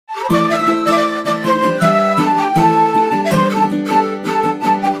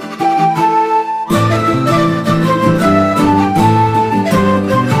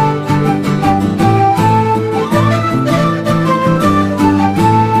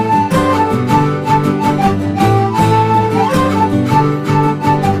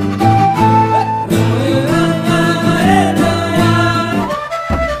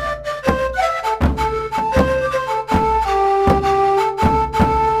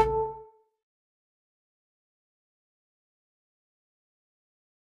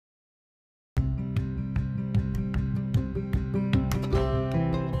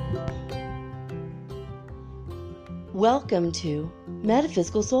Welcome to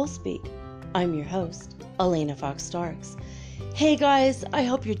Metaphysical Soul Speak. I'm your host, Elena Fox Starks. Hey guys, I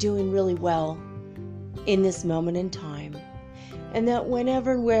hope you're doing really well in this moment in time, and that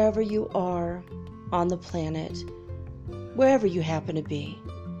whenever and wherever you are on the planet, wherever you happen to be,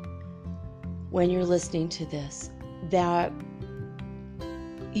 when you're listening to this, that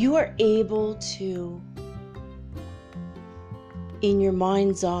you are able to, in your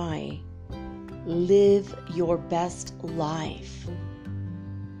mind's eye, live your best life.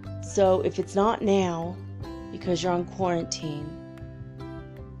 So if it's not now, because you're on quarantine,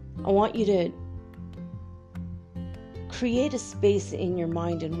 I want you to create a space in your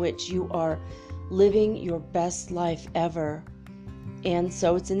mind in which you are living your best life ever. And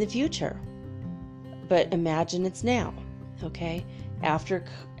so it's in the future. But imagine it's now, okay? After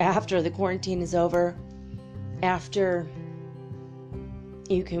the quarantine is over, after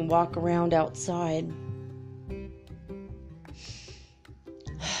you can walk around outside,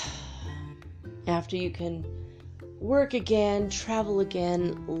 after you can work again, travel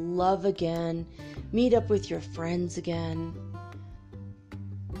again, love again, meet up with your friends again,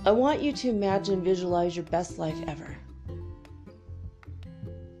 I want you to imagine, visualize your best life ever.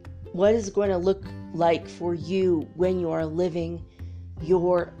 What is it going to look like for you when you are living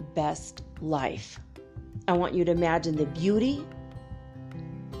your best life? I want you to imagine the beauty.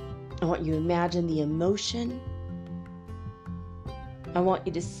 I want you to imagine the emotion. I want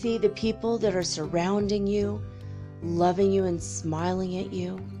you to see the people that are surrounding you, loving you and smiling at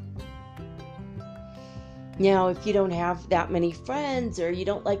you. Now, if you don't have that many friends, or you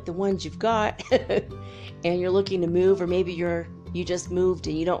don't like the ones you've got, and you're looking to move, or maybe you just moved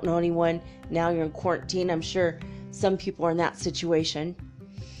and you don't know anyone, now you're in quarantine. I'm sure some people are in that situation.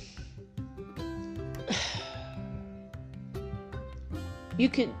 You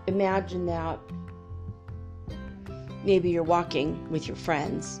could imagine that maybe you're walking with your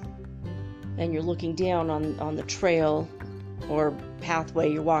friends and you're looking down on the trail or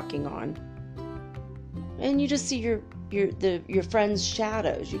pathway you're walking on, and you just see your friends'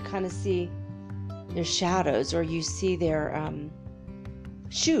 shadows. You kind of see their shadows, or you see their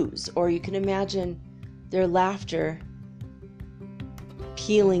shoes, or you can imagine their laughter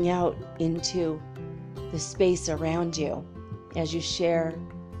peeling out into the space around you as you share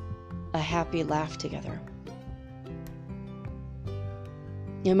a happy laugh together.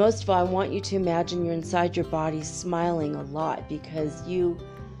 And most of all, I want you to imagine you're inside your body smiling a lot, because you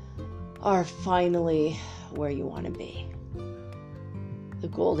are finally where you want to be. The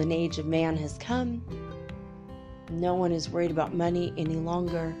golden age of man has come. No one is worried about money any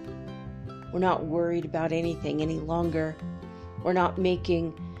longer. We're not worried about anything any longer. We're not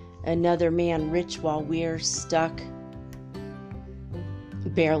making another man rich while we're stuck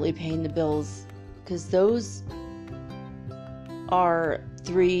barely paying the bills, because those are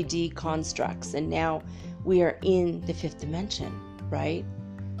 3D constructs, and now we are in the fifth dimension, right?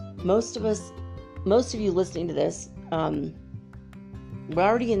 Most of you listening to this, we're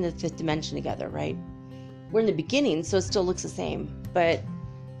already in the fifth dimension together, right? We're in the beginning, so it still looks the same, but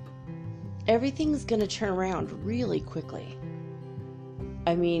everything's going to turn around really quickly.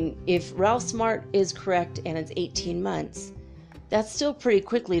 I mean, if Ralph Smart is correct and it's 18 months, that's still pretty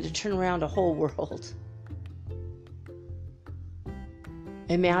quickly to turn around a whole world.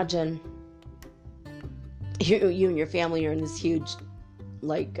 Imagine you and your family are in this huge,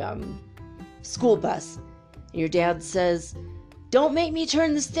 school bus, and your dad says, "Don't make me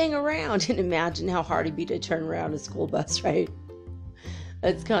turn this thing around." And imagine how hard it'd be to turn around a school bus, right?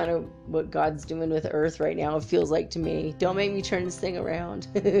 That's kind of what God's doing with Earth right now, it feels like to me. Don't make me turn this thing around.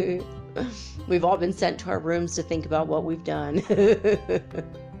 We've all been sent to our rooms to think about what we've done.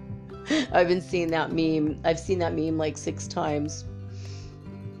 I've been seeing that meme. I've seen that meme like 6 times.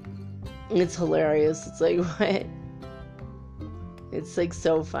 It's hilarious. It's like, what? It's like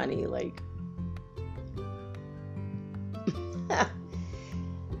so funny, like.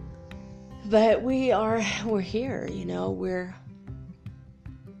 But we're here, you know,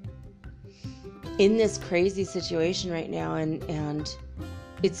 in this crazy situation right now, and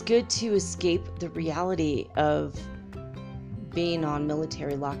it's good to escape the reality of being on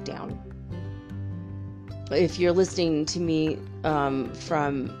military lockdown. If you're listening to me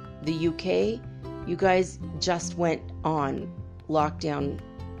from the UK, you guys just went on lockdown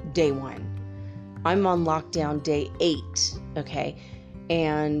day 1. I'm on lockdown day 8, okay?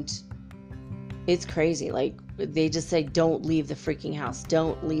 And it's crazy. Like, they just say, don't leave the freaking house.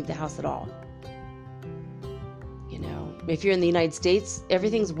 Don't leave the house at all. You know, if you're in the United States,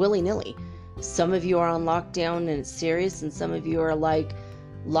 everything's willy-nilly. Some of you are on lockdown and it's serious, and some of you are like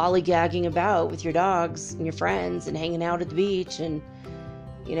lollygagging about with your dogs and your friends and hanging out at the beach and,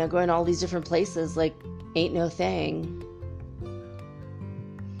 you know, going to all these different places like ain't no thing.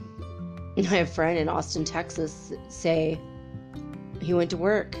 I have a friend in Austin, Texas say he went to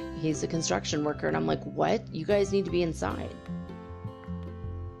work. He's a construction worker. And I'm like, what? You guys need to be inside.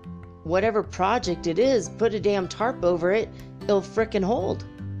 Whatever project it is, put a damn tarp over it. It'll frickin' hold.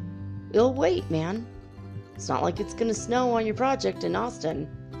 It'll wait, man. It's not like it's gonna snow on your project in Austin.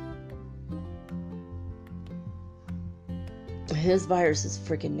 His virus is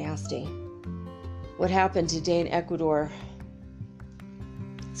freaking nasty. What happened today in Ecuador?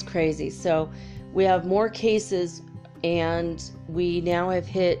 It's crazy. So we have more cases, and we now have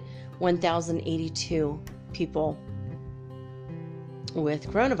hit 1,082 people with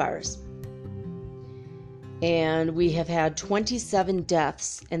coronavirus. And we have had 27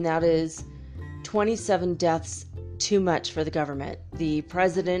 deaths, and that is 27 deaths too much for the government. The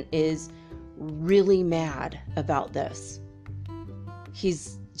president is really mad about this.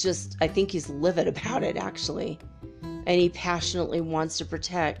 I think he's livid about it, actually. And he passionately wants to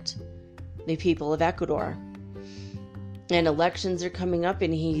protect the people of Ecuador. And elections are coming up,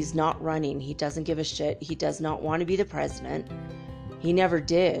 and he's not running. He doesn't give a shit. He does not want to be the president. He never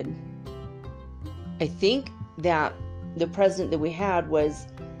did. I think that the president that we had was,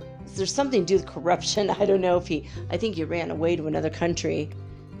 there's something to do with corruption. I don't know if I think he ran away to another country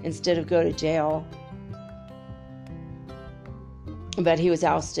instead of go to jail. But he was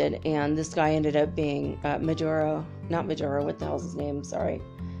ousted, and this guy ended up being Maduro. Not Maduro, what the hell's his name? Sorry.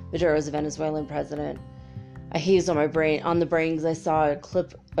 Maduro's a Venezuelan president. He's on the brain because I saw a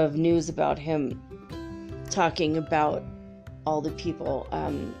clip of news about him talking about all the people.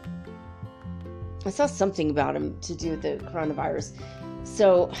 I saw something about him to do with the coronavirus.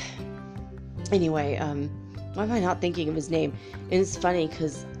 So, anyway, why am I not thinking of his name? And it's funny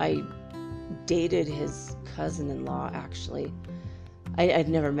because I dated his cousin-in-law, actually. I'd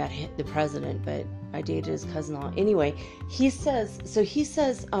never met the president, but I dated his cousin-in-law. Anyway, he says,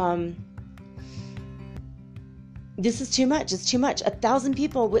 this is too much. It's too much. 1,000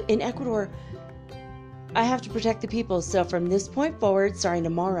 people in Ecuador. I have to protect the people. So from this point forward, starting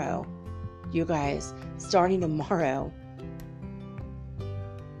tomorrow, you guys, starting tomorrow,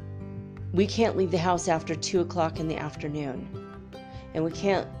 we can't leave the house after 2 o'clock in the afternoon. And we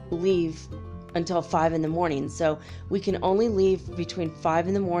can't leave until 5 in the morning. So we can only leave between 5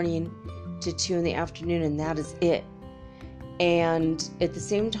 in the morning to 2 in the afternoon, and that is it. And at the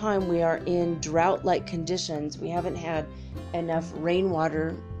same time, we are in drought-like conditions. We haven't had enough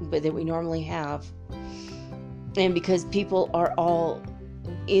rainwater that we normally have. And because people are all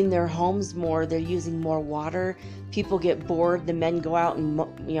in their homes more, they're using more water. People get bored. The men go out and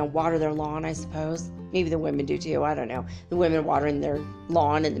water their lawn, I suppose. Maybe the women do too. I don't know. The women are watering their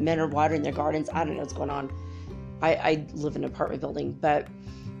lawn and the men are watering their gardens. I don't know what's going on. I live in an apartment building, but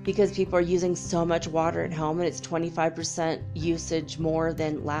because people are using so much water at home, and it's 25% usage more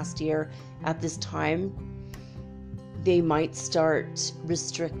than last year at this time, they might start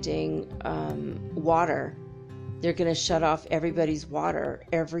restricting water. They're going to shut off everybody's water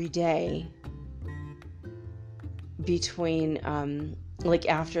every day between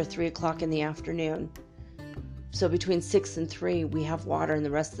after 3 o'clock in the afternoon. So between 6 and 3 we have water, and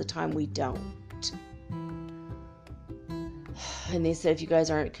the rest of the time we don't. And they said, if you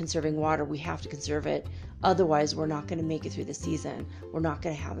guys aren't conserving water, we have to conserve it. Otherwise, we're not going to make it through the season. We're not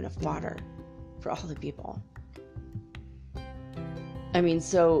going to have enough water for all the people. I mean,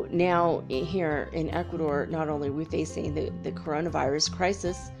 so now here in Ecuador, not only are we facing the coronavirus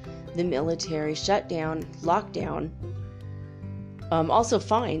crisis, the military shutdown, lockdown, also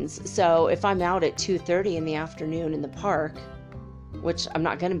fines. So if I'm out at 2:30 in the afternoon in the park, which I'm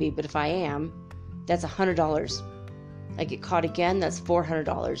not going to be, but if I am, that's $100. I get caught again, that's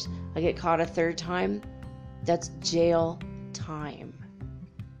 $400. I get caught a third time, that's jail time.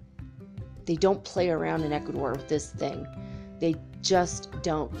 They don't play around in Ecuador with this thing. They just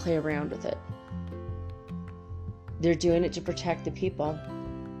don't play around with it. They're doing it to protect the people.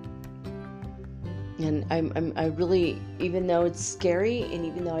 And I really, even though it's scary, and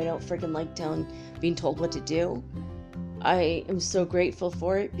even though I don't freaking like being told what to do, I am so grateful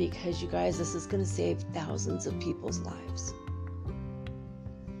for it, because you guys, this is going to save thousands of people's lives.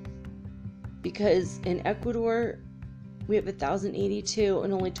 Because in Ecuador, we have 1,082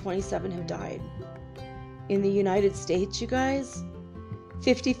 and only 27 have died. In the United States, you guys,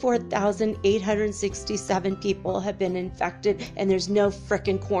 54,867 people have been infected, and there's no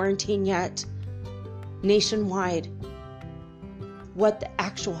frickin' quarantine yet. Nationwide. What the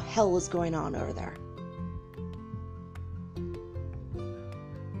actual hell is going on over there?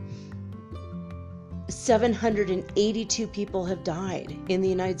 $782 people have died in the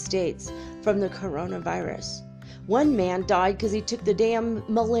United States from the coronavirus. One man died because he took the damn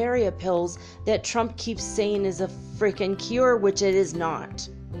malaria pills that Trump keeps saying is a freaking cure, which it is not.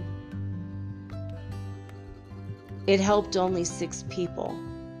 It helped only 6 people,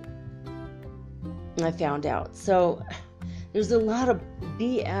 I found out. So there's a lot of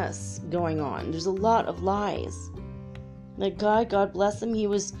BS going on. There's a lot of lies. That guy, God bless him, he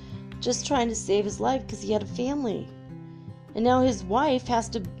was just trying to save his life because he had a family. And now his wife has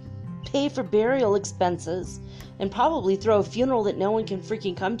to pay for burial expenses and probably throw a funeral that no one can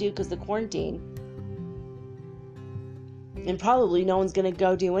freaking come to because of the quarantine. And probably no one's going to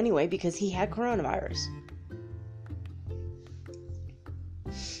go do anyway because he had coronavirus.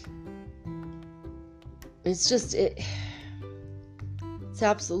 It's just, it's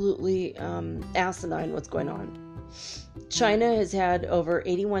absolutely asinine what's going on. China has had over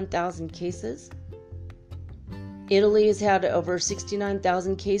 81,000 cases. Italy has had over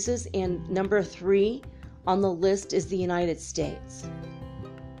 69,000 cases, and number 3 on the list is the United States.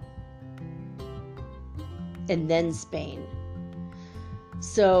 And then Spain.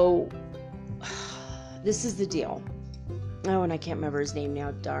 So, this is the deal. Oh, and I can't remember his name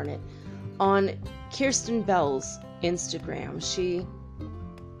now, darn it. On Kristen Bell's Instagram, she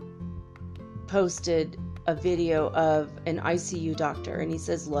posted a video of an ICU doctor, and he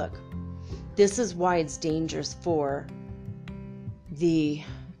says, look, this is why it's dangerous for the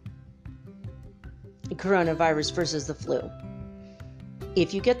coronavirus versus the flu.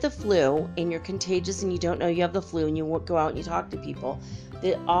 If you get the flu and you're contagious and you don't know you have the flu and you go out and you talk to people,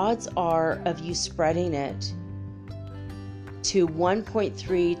 the odds are of you spreading it to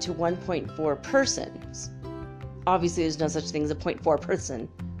 1.3 to 1.4 persons. Obviously, there's no such thing as a 0.4 person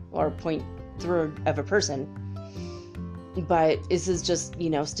or 0.3 of a person. But this is just,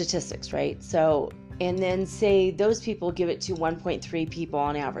 statistics, right? So, and then say those people give it to 1.3 people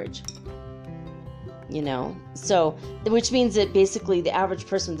on average. So, which means that basically the average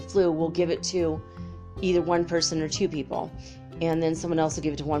person with the flu will give it to either one person or 2 people. And then someone else will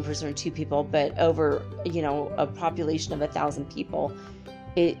give it to one person or 2 people. But over, a population of 1,000 people,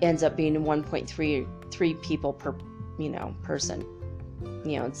 it ends up being 1.3 people per, person.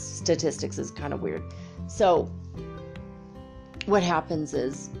 Statistics is kind of weird. So, what happens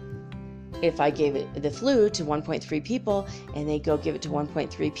is, if I gave it the flu to 1.3 people and they go give it to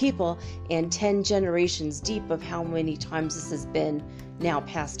 1.3 people, and 10 generations deep of how many times this has been now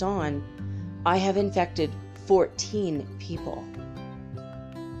passed on, I have infected 14 people.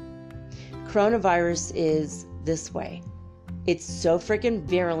 Coronavirus is this way. It's so freaking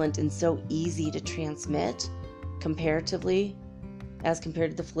virulent and so easy to transmit comparatively as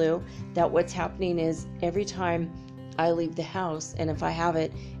compared to the flu, that what's happening is every time I leave the house, and if I have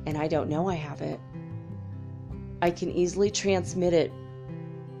it and I don't know I have it, I can easily transmit it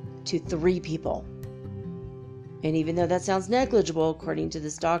to 3 people. And even though that sounds negligible, according to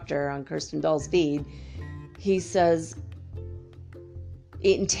this doctor on Kristen Bell's feed, he says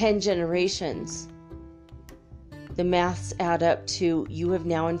in 10 generations, the maths add up to you have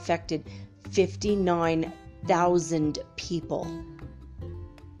now infected 59,000 people.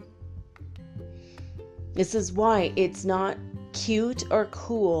 This is why it's not cute or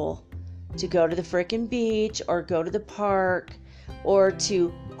cool to go to the frickin' beach or go to the park or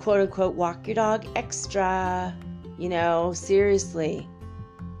to quote unquote walk your dog extra. Seriously.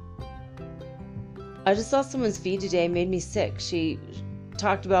 I just saw someone's feed today, made me sick. She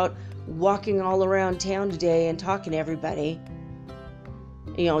talked about walking all around town today and talking to everybody.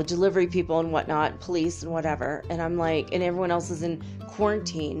 Delivery people and whatnot, police and whatever. And I'm like, and everyone else is in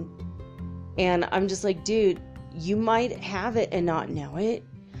quarantine. And I'm just like, dude, you might have it and not know it.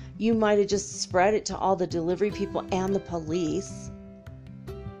 You might have just spread it to all the delivery people and the police.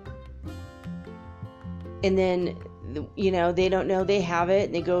 And then, they don't know they have it.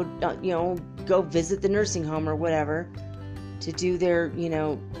 And they go, go visit the nursing home or whatever to do their,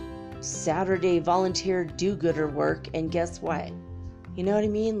 Saturday volunteer do-gooder work. And guess what? You know what I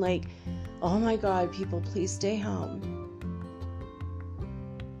mean? Like, Oh my God, people, please stay home.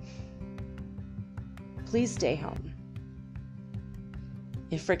 Please stay home.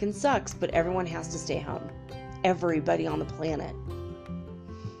 It freaking sucks, but everyone has to stay home. Everybody on the planet.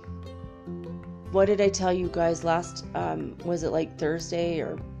 What did I tell you guys last, was it like Thursday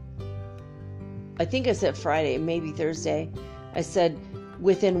or, I think I said Friday, maybe Thursday. I said,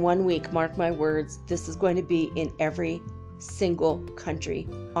 within 1 week, mark my words, this is going to be in every single country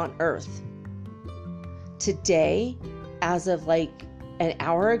on earth. Today, as of like an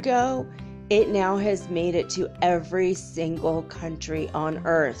hour ago, it now has made it to every single country on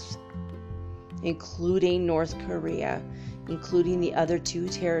earth, including North Korea, including the other 2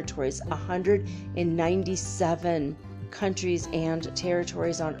 territories. 197 countries and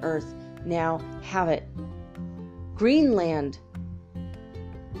territories on earth now have it. Greenland,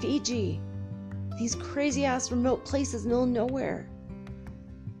 Fiji, these crazy ass remote places, middle of nowhere.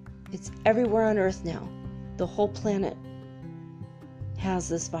 It's everywhere on earth now. The whole planet has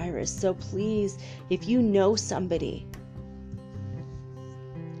this virus. So please, if you know somebody,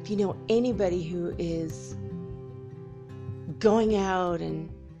 if you know anybody who is going out and,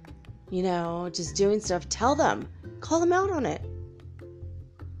 you know, just doing stuff, tell them, call them out on it.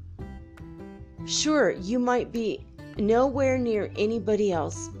 Sure, you might be nowhere near anybody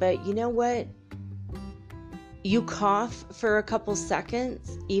else, but you know what? You cough for a couple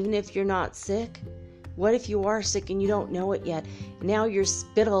seconds, even if you're not sick. What if you are sick and you don't know it yet? Now your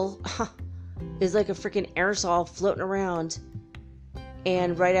spittle is like a freaking aerosol floating around.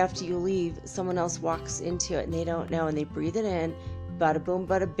 And right after you leave, someone else walks into it and they don't know, and they breathe it in. Bada boom,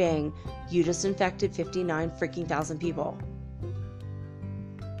 bada bang. You just infected 59 freaking thousand people.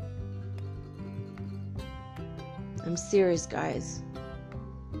 I'm serious, guys.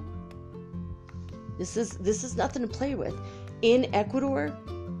 This is nothing to play with. In Ecuador,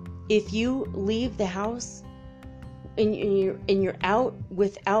 if you leave the house and you're out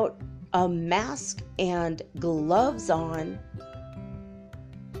without a mask and gloves on,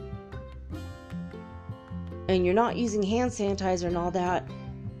 and you're not using hand sanitizer and all that,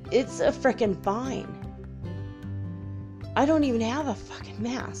 it's a frickin' fine. I don't even have a fucking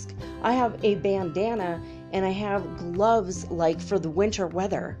mask. I have a bandana and I have gloves like for the winter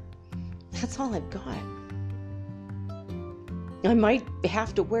weather. That's all I've got. I might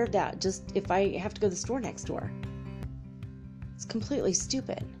have to wear that just if I have to go to the store next door. It's completely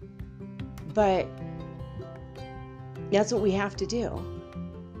stupid. But that's what we have to do.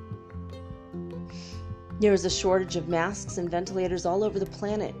 There's a shortage of masks and ventilators all over the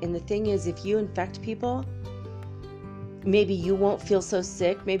planet. And the thing is, if you infect people, maybe you won't feel so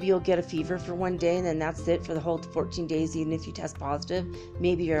sick. Maybe you'll get a fever for one day and then that's it for the whole 14 days, even if you test positive.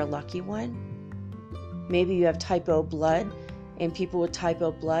 Maybe you're a lucky one. Maybe you have type O blood, and people with type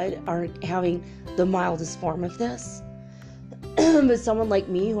O blood are having the mildest form of this. But someone like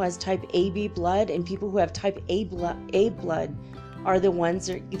me who has type AB blood, and people who have type A blood are the ones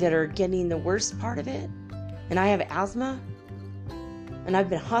that are getting the worst part of it. And I have asthma, and I've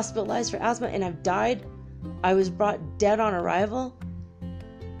been hospitalized for asthma, and I've died. I was brought dead on arrival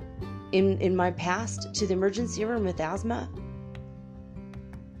in my past to the emergency room with asthma.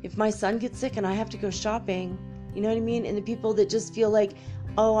 If my son gets sick and I have to go shopping, you know what I mean? And the people that just feel like,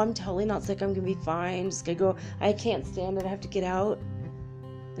 oh, I'm totally not sick, I'm gonna be fine, just gonna go, I can't stand it, I have to get out.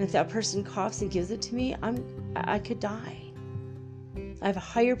 And if that person coughs and gives it to me, I could die. I have a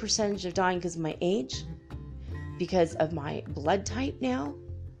higher percentage of dying because of my age, because of my blood type now,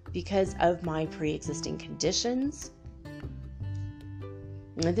 because of my pre-existing conditions.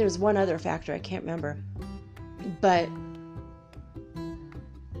 And there's one other factor I can't remember. But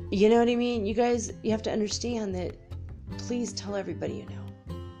you know what I mean? You guys, you have to understand that. Please tell everybody you know.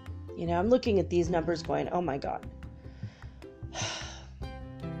 You know, I'm looking at these numbers going, oh my God.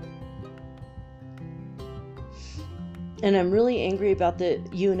 And I'm really angry about the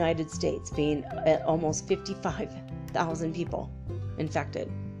United States being at almost 55,000 people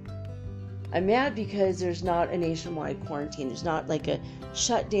infected. I'm mad because there's not a nationwide quarantine. There's not like a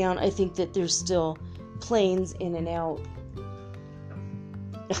shutdown. I think that there's still planes in and out.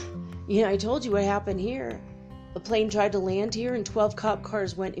 You know, I told you what happened here. A plane tried to land here and 12 cop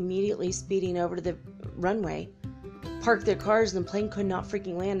cars went immediately speeding over to the runway, parked their cars, and the plane could not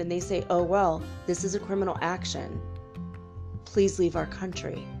freaking land. And they say, oh, well, this is a criminal action. Please leave our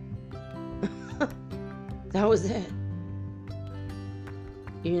country. That was it.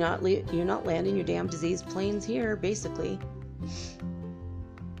 You're not landing your damn diseased planes here, basically.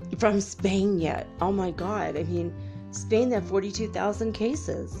 From Spain yet. Oh my God. I mean, Spain had 42,000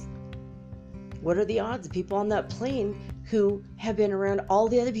 cases. What are the odds of people on that plane who have been around all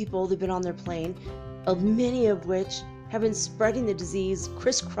the other people that have been on their plane, many of which have been spreading the disease,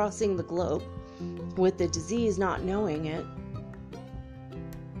 crisscrossing the globe with the disease, not knowing it.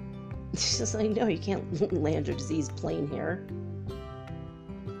 It's just like, no, you can't land your disease plane here.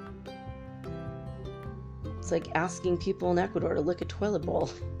 It's like asking people in Ecuador to lick a toilet bowl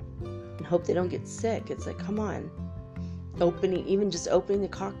and hope they don't get sick. It's like, come on. Even just opening the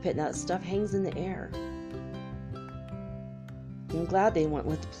cockpit and that stuff hangs in the air. I'm glad they won't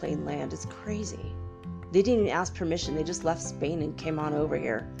let the plane land. It's crazy. They didn't even ask permission. They just left Spain and came on over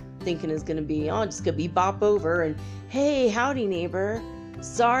here, thinking it's going to be, just going to be bop over and, hey, howdy, neighbor.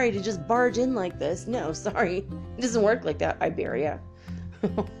 Sorry to just barge in like this. No, sorry. It doesn't work like that, Iberia.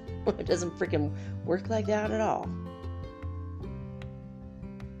 It doesn't freaking work like that at all.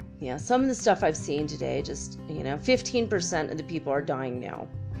 Yeah, some of the stuff I've seen today, just, 15% of the people are dying now.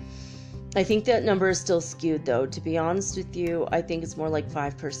 I think that number is still skewed, though. To be honest with you, I think it's more like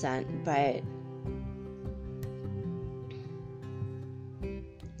 5%, but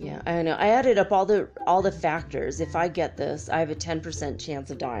yeah, I don't know. I added up all the factors. If I get this, I have a 10%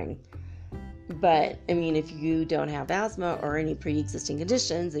 chance of dying. But, if you don't have asthma or any pre-existing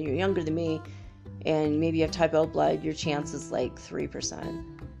conditions and you're younger than me and maybe you have type O blood, your chance is like 3%.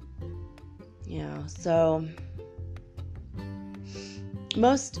 So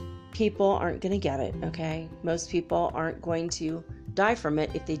most people aren't going to get it, okay? Most people aren't going to die from it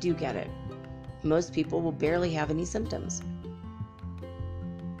if they do get it. Most people will barely have any symptoms.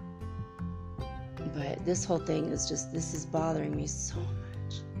 But this whole thing is this is bothering me so much.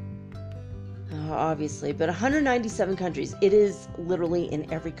 Obviously, but 197 countries. It is literally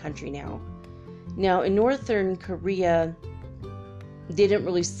in every country now. Now, in Northern Korea, they didn't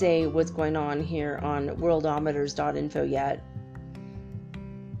really say what's going on here on worldometers.info yet.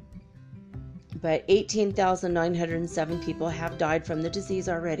 But 18,907 people have died from the disease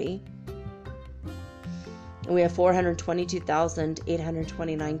already. And we have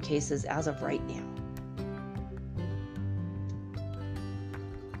 422,829 cases as of right now.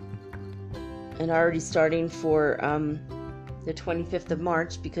 And already starting for the 25th of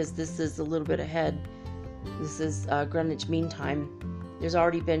March, because this is a little bit ahead. This is Greenwich Mean Time. There's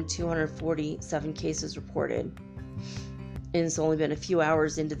already been 247 cases reported. And it's only been a few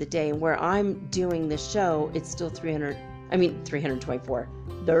hours into the day. And where I'm doing the show, it's still 324.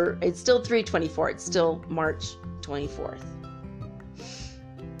 It's still 324. It's still March 24th.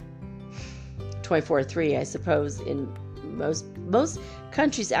 24/3, I suppose. In most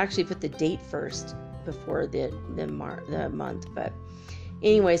countries actually put the date first before the month. But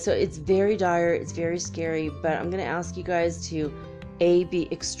anyway, so it's very dire. It's very scary. But I'm going to ask you guys to be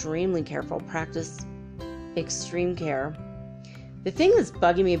extremely careful. Practice extreme care. The thing that's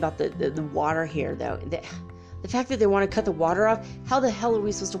bugging me about the water here, though, the fact that they want to cut the water off, how the hell are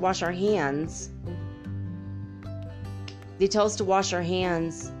we supposed to wash our hands? They tell us to wash our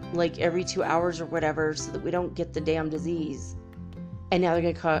hands like every 2 hours or whatever so that we don't get the damn disease. And now they're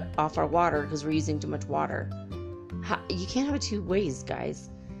going to cut off our water because we're using too much water. You can't have it two ways,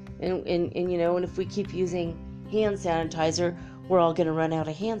 guys. And if we keep using hand sanitizer, we're all going to run out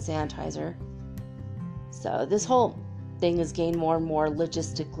of hand sanitizer. So this whole thing has gained more and more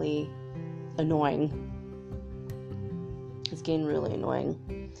logistically annoying. It's getting really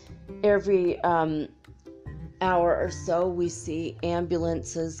annoying. Every hour or so we see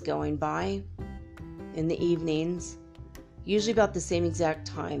ambulances going by in the evenings, usually about the same exact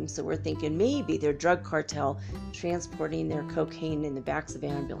time. So we're thinking maybe they're drug cartel transporting their cocaine in the backs of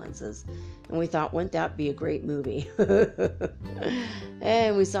ambulances. And we thought, wouldn't that be a great movie?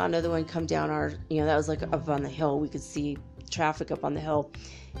 And we saw another one come down that was like up on the hill. We could see traffic up on the hill.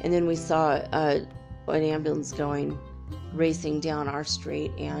 And then we saw an ambulance racing down our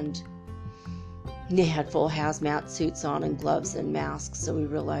street, and they had full hazmat suits on and gloves and masks. So we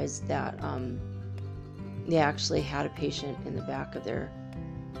realized that they actually had a patient in the back of their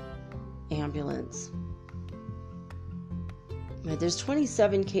ambulance. There's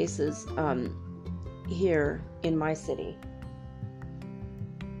 27 cases here in my city.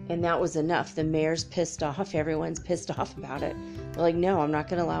 And that was enough. The mayor's pissed off. Everyone's pissed off about it. They're like, no, I'm not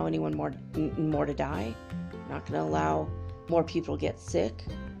going to allow anyone more to die. I'm not going to allow more people to get sick.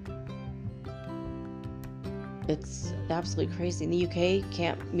 It's absolutely crazy. In the UK,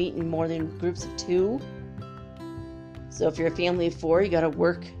 can't meet in more than groups of 2. So if you're a family of 4, you got to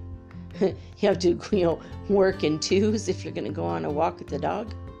work. You have to, work in 2s if you're going to go on a walk with the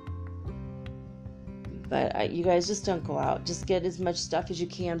dog. But you guys just don't go out. Just get as much stuff as you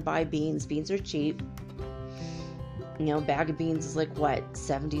can. Buy beans. Beans are cheap. A bag of beans is like what,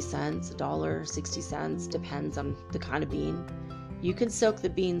 70 cents, $1, 60 cents, depends on the kind of bean. You can soak the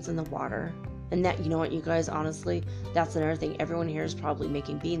beans in the water. And that, you know what, you guys, honestly, that's another thing. Everyone here is probably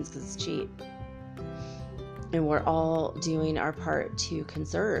making beans because it's cheap. And we're all doing our part to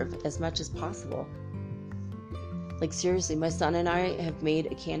conserve as much as possible. Like, seriously, my son and I have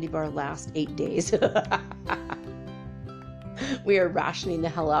made a candy bar last 8 days. We are rationing the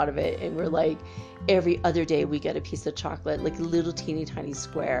hell out of it. And we're like, every other day we get a piece of chocolate, like a little teeny tiny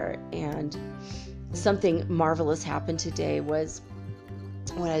square. And something marvelous happened today was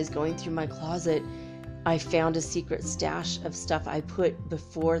when I was going through my closet, I found a secret stash of stuff I put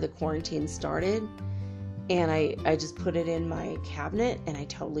before the quarantine started. And I just put it in my cabinet and I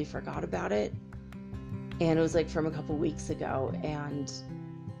totally forgot about it. And it was like from a couple weeks ago. And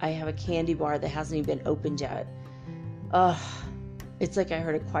I have a candy bar that hasn't even been opened yet. It's like I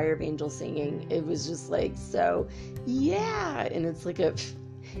heard a choir of angels singing. It was just like, so, yeah. And it's like a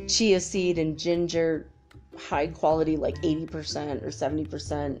chia seed and ginger, high quality, like 80% or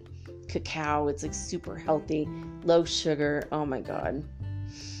 70% cacao. It's like super healthy, low sugar. Oh my God.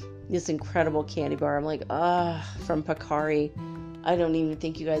 This incredible candy bar. I'm like, from Pacari. I don't even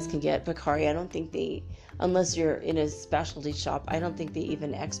think you guys can get Pacari. I don't think they, unless you're in a specialty shop, I don't think they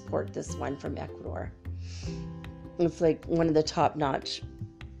even export this one from Ecuador. It's like one of the top-notch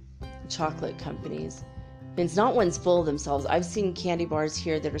chocolate companies. And it's not ones full of themselves. I've seen candy bars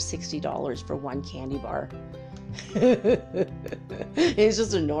here that are $60 for one candy bar. It's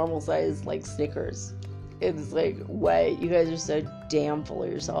just a normal size, like Snickers. It's like, wait, you guys are so damn full of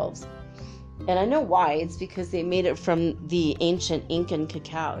yourselves. And I know why. It's because they made it from the ancient Incan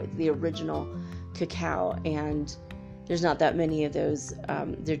cacao, the original cacao, and there's not that many of those.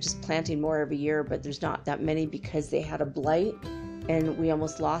 They're just planting more every year, but there's not that many because they had a blight, and we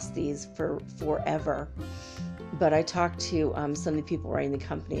almost lost these for forever. But I talked to some of the people running the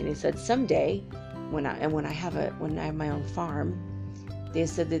company, and they said someday, when I have my own farm, they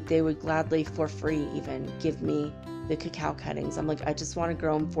said that they would gladly, for free, even give me the cacao cuttings. I'm like, I just want to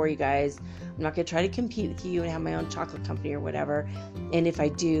grow them for you guys. I'm not going to try to compete with you and have my own chocolate company or whatever. And if I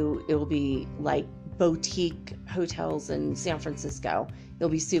do, it will be like boutique hotels in San Francisco. It'll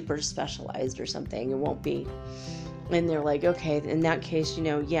be super specialized or something. It won't be. And they're like, okay, in that case,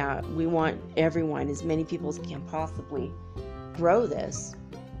 yeah, we want everyone, as many people as can possibly, grow this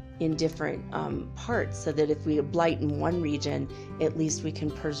in different parts, so that if we blight in one region, at least we can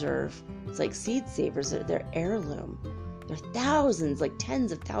preserve. It's like seed savers. They're heirloom. They're thousands, like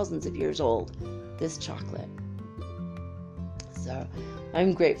tens of thousands of years old, this chocolate. So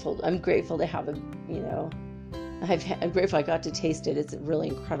I'm grateful. I'm grateful to have I'm grateful I got to taste it. It's a really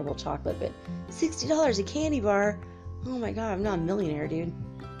incredible chocolate, but $60 a candy bar. Oh my God, I'm not a millionaire, dude.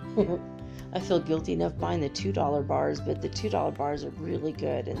 I feel guilty enough buying the $2 bars, but the $2 bars are really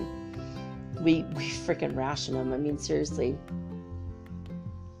good, and we freaking ration them. I mean, seriously.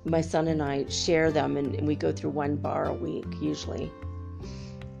 My son and I share them, and we go through one bar a week, usually.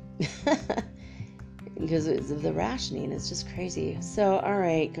 Because of the rationing, it's just crazy. So, all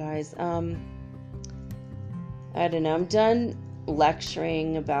right, guys. I don't know. I'm done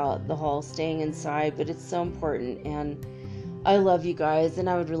lecturing about the whole staying inside, but it's so important, and I love you guys, and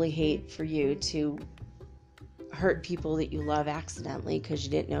I would really hate for you to hurt people that you love accidentally because you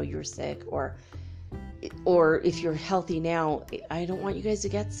didn't know you were sick, or if you're healthy now, I don't want you guys to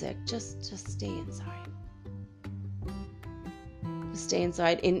get sick. Just stay inside. Stay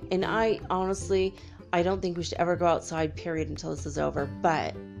inside. And I honestly, I don't think we should ever go outside, period, until this is over.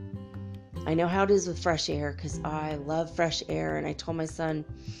 But I know how it is with fresh air, because I love fresh air. And I told my son,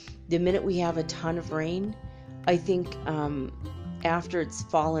 the minute we have a ton of rain, I think after it's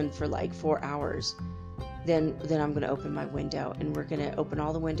fallen for like 4 hours, then I'm going to open my window, and we're going to open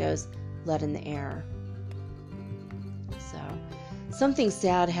all the windows, let in the air. So something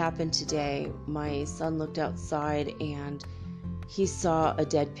sad happened today. My son looked outside and he saw a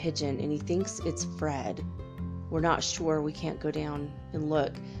dead pigeon, and he thinks it's Fred. We're not sure. We can't go down and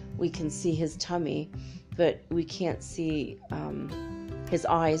look. We can see his tummy, but we can't see his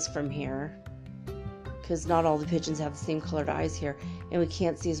eyes from here, because not all the pigeons have the same colored eyes here, and we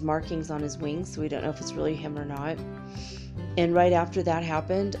can't see his markings on his wings, so we don't know if it's really him or not. And right after that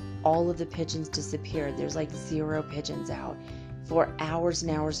happened, all of the pigeons disappeared. There's like 0 pigeons out for hours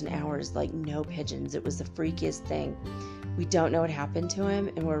and hours and hours, like no pigeons. It was the freakiest thing. We don't know what happened to him,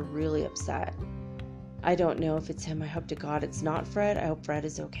 and we're really upset. I don't know if it's him. I hope to God it's not Fred. I hope Fred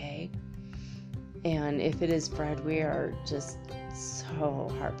is okay. And if it is Fred, we are just so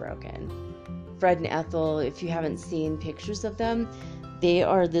heartbroken. Fred and Ethel, if you haven't seen pictures of them, they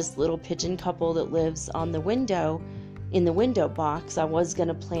are this little pigeon couple that lives on the window in the window box. I was going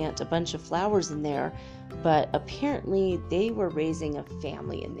to plant a bunch of flowers in there, but apparently they were raising a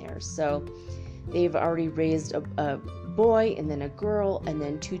family in there. So they've already raised a boy and then a girl and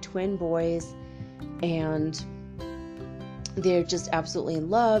then 2 twin boys, and they're just absolutely in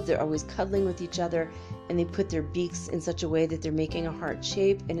love. They're always cuddling with each other, and they put their beaks in such a way that they're making a heart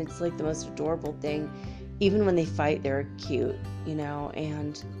shape, and it's like the most adorable thing. Even when they fight, they're cute,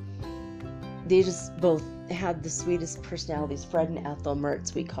 and they just both had the sweetest personalities. Fred and Ethel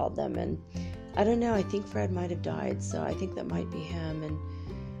Mertz, we called them, and I don't know, I think Fred might have died, so I think that might be him, and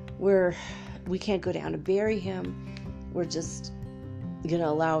we can't go down to bury him. We're just gonna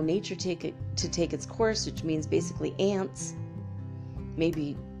allow nature to take its course, which means basically ants.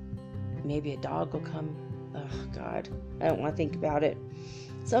 Maybe a dog will come. Oh God, I don't want to think about it.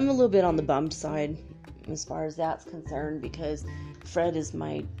 So I'm a little bit on the bummed side as far as that's concerned, because Fred was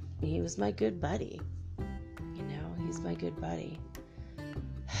my good buddy. He's my good buddy.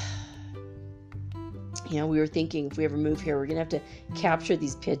 We were thinking if we ever move here, we're gonna have to capture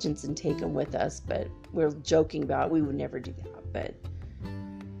these pigeons and take them with us, but we're joking about it. We would never do that, but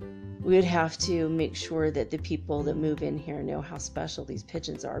we would have to make sure that the people that move in here know how special these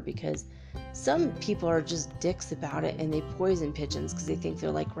pigeons are, because some people are just dicks about it and they poison pigeons because they think they're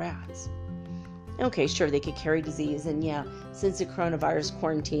like rats. Okay, sure, they could carry disease, and yeah, since the coronavirus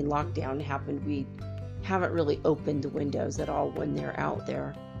quarantine lockdown happened, we haven't really opened the windows at all when they're out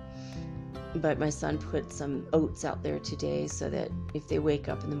there. But my son put some oats out there today so that if they wake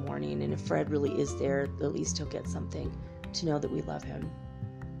up in the morning and if Fred really is there, at least he'll get something to know that we love him.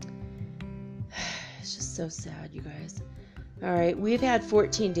 It's just so sad, you guys. All right, we've had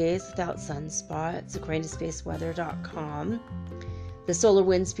 14 days without sunspots, according to spaceweather.com. The solar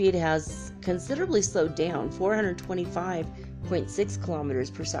wind speed has considerably slowed down, 425.6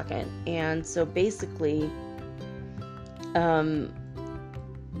 kilometers per second. And so basically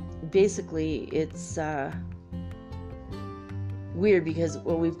it's weird because,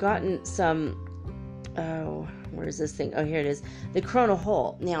 we've gotten some, where is this thing? Oh, here it is. The coronal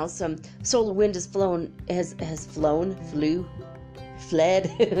hole. Now, some solar wind has flowed, flowing.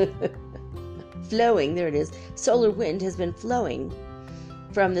 There it is. Solar wind has been flowing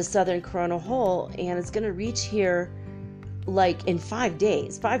from the southern coronal hole, and it's going to reach here like in 5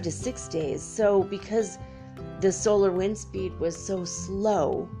 days, 5 to 6 days. So because the solar wind speed was so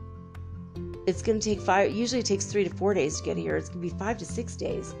slow, it's going to take usually it takes 3 to 4 days to get here. It's going to be 5 to 6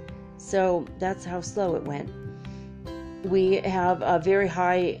 days. So that's how slow it went. We have very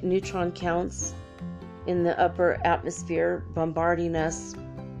high neutron counts in the upper atmosphere bombarding us.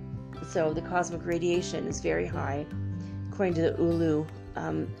 So the cosmic radiation is very high, according to the ULU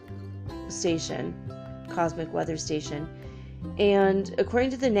station, Cosmic Weather Station. And according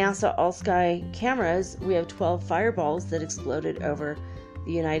to the NASA All-Sky cameras, we have 12 fireballs that exploded over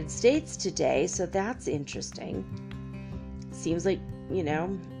the United States today. So that's interesting. Seems like,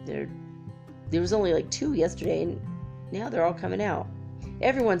 there was only like 2 yesterday, and now they're all coming out.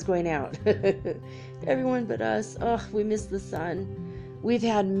 Everyone's going out. Everyone but us. Oh, we miss the sun. We've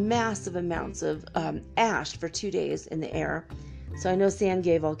had massive amounts of ash for 2 days in the air. So I know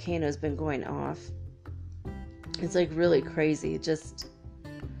Sangay volcano has been going off. It's like really crazy. Just,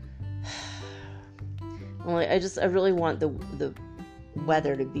 I really want the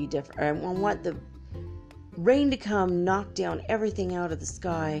weather to be different. I want the rain to come, knock down everything out of the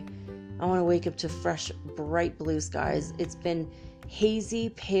sky. I want to wake up to fresh, bright blue skies. It's been hazy,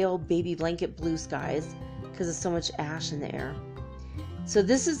 pale, baby blanket blue skies because of so much ash in the air. So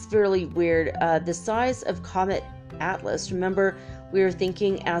this is really weird. The size of Comet Atlas, remember we were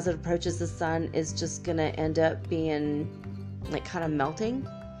thinking as it approaches the sun is just going to end up being like kind of melting.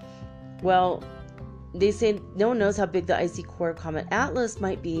 Well, they say no one knows how big the icy core of Comet Atlas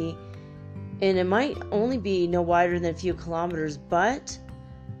might be, and it might only be no wider than a few kilometers, but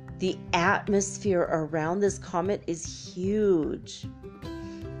the atmosphere around this comet is huge.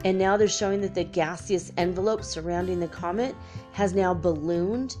 And now they're showing that the gaseous envelope surrounding the comet has now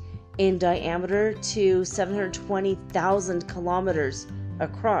ballooned in diameter to 720,000 kilometers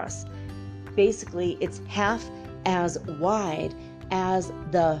across. Basically, it's half as wide as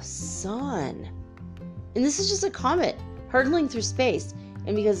the sun. And this is just a comet hurtling through space.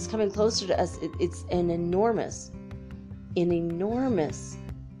 And because it's coming closer to us, it's an enormous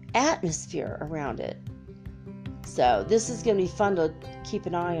atmosphere around it. So this is going to be fun to keep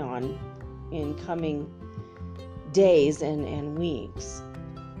an eye on in coming days and weeks.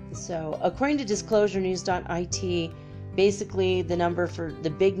 So according to disclosurenews.it, basically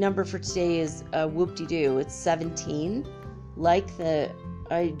the big number for today is whoop-de-doo. It's 17.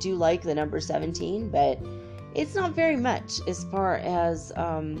 I do like the number 17, but It's not very much as far as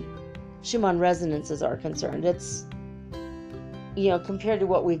Schumann resonances are concerned. It's, compared to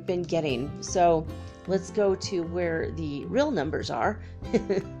what we've been getting. So let's go to where the real numbers are.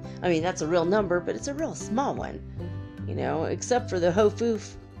 I mean, that's a real number, but it's a real small one, except for the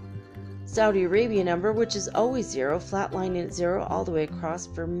Hofuf Saudi Arabia number, which is always 0, flatlining at 0 all the way across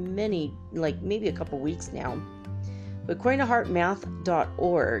for many, maybe a couple weeks now. But according to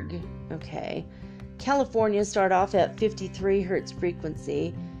heartmath.org, okay, California started off at 53 hertz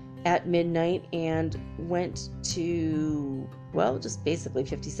frequency at midnight and went to, just basically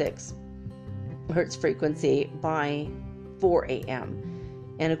 56 hertz frequency by 4 a.m.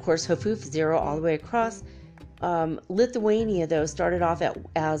 And of course, Hofuf 0 all the way across. Lithuania, though, started off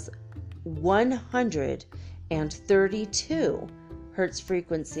as 132 hertz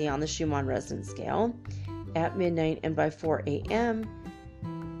frequency on the Schumann resonance scale at midnight, and by 4 a.m.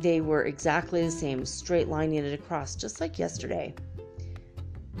 they were exactly the same, straight lining it across, just like yesterday.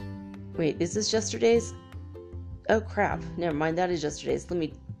 Wait, is this yesterday's? Oh crap, never mind, that is yesterday's. Let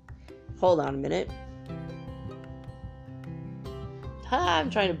me hold on a minute. I'm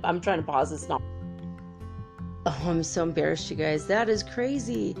trying to pause this now. Oh, I'm so embarrassed, you guys. That is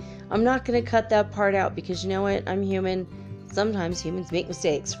crazy. I'm not going to cut that part out because you know what? I'm human. Sometimes humans make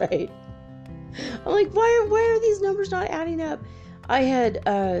mistakes, right? I'm like, why are these numbers not adding up? I had,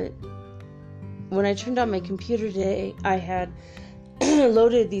 when I turned on my computer today, I had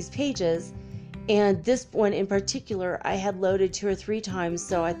loaded these pages, and this one in particular, I had loaded 2 or 3 times,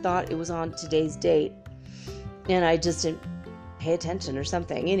 so I thought it was on today's date, and I just didn't pay attention or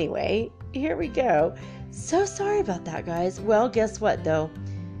something. Anyway, here we go. So sorry about that, guys. Well, guess what, though?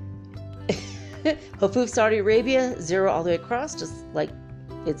 Hofuf, Saudi Arabia, 0 all the way across, just like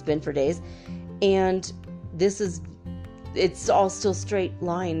it's been for days. And it's all still straight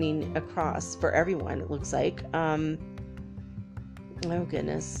lining across for everyone, it looks like. Oh,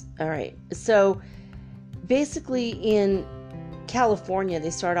 goodness. All right. So, basically, in California,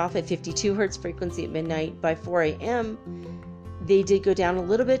 they start off at 52 hertz frequency at midnight. By 4 a.m., they did go down a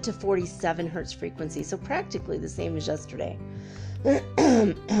little bit to 47 hertz frequency, so practically the same as yesterday.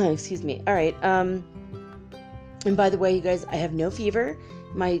 Excuse me. All right. And by the way, you guys, I have no fever.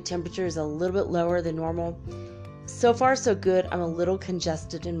 My temperature is a little bit lower than normal. So far, so good. I'm a little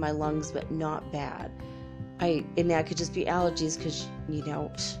congested in my lungs, but not bad. And that could just be allergies because,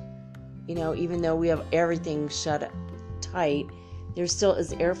 even though we have everything shut tight, there still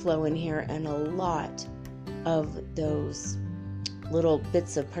is airflow in here and a lot of those little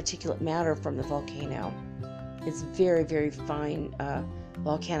bits of particulate matter from the volcano. It's very, very fine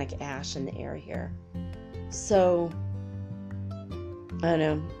volcanic ash in the air here. So, I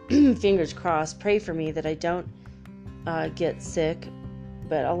don't know, fingers crossed, pray for me that I don't get sick,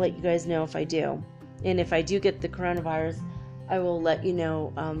 but I'll let you guys know if I do. And if I do get the coronavirus, I will let you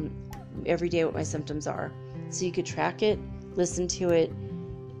know every day what my symptoms are. So you could track it, listen to it,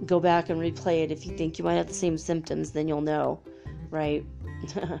 go back and replay it. If you think you might have the same symptoms, then you'll know. Right?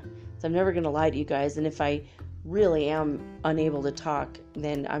 So I'm never going to lie to you guys. And if I really am unable to talk,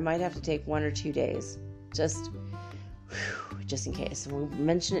 then I might have to take 1 or 2 days. Just in case. And we'll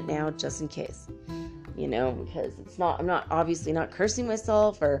mention it now just in case. Because I'm not obviously not cursing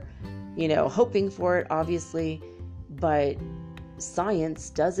myself or, hoping for it, obviously. But science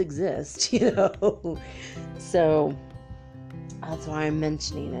does exist, So that's why I'm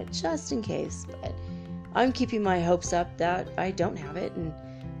mentioning it, just in case. But I'm keeping my hopes up that I don't have it, and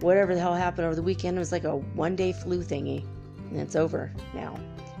whatever the hell happened over the weekend was like a one-day flu thingy, and it's over now.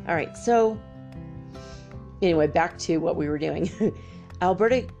 All right, so anyway, back to what we were doing.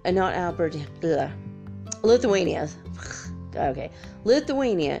 Lithuania. Okay,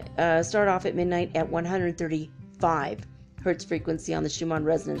 Lithuania started off at midnight at 135 hertz frequency on the Schumann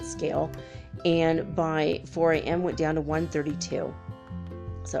resonance scale, and by 4 a.m. went down to 132.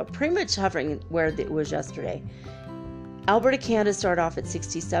 So pretty much hovering where it was yesterday. Alberta, Canada started off at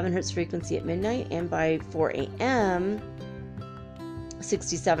 67 hertz frequency at midnight, and by 4 a.m.,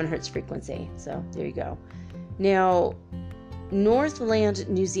 67 hertz frequency. So there you go. Now, Northland,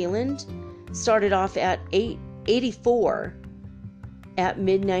 New Zealand started off at 84 at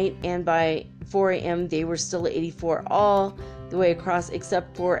midnight, and by 4 a.m. they were still at 84 all the way across,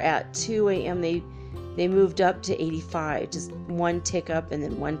 except for at 2 a.m. they moved up to 85, just one tick up and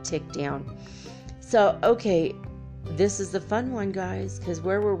then one tick down. So, okay, this is the fun one, guys, because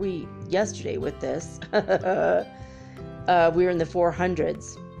where were we yesterday with this? We were in the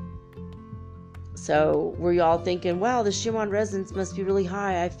 400s. So were you all thinking, wow, the Schumann resonance must be really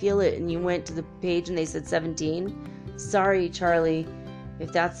high, I feel it, and you went to the page and they said 17? Sorry, Charlie,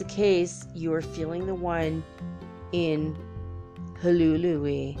 If that's the case, you are feeling the one in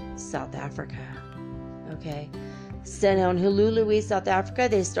Hluhluwe, South Africa. Okay. So now in Hluhluwe, South Africa,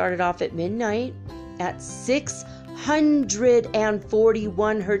 they started off at midnight at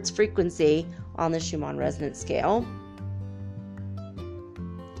 641 hertz frequency on the Schumann resonance scale.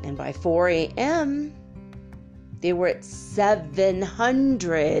 And by 4 a.m., they were at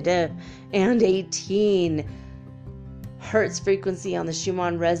 718 hertz frequency on the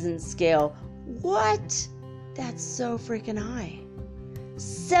Schumann resonance scale. What? That's so freaking high.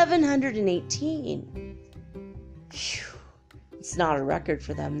 718. Phew. It's not a record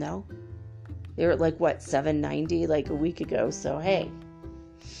for them, though. They were at 790 a week ago, so hey.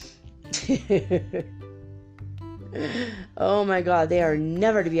 Oh my God, they are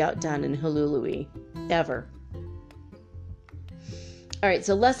never to be outdone in Hluhluwe. Ever. All right,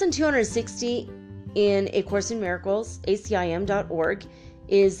 so lesson 260 in A Course in Miracles, acim.org,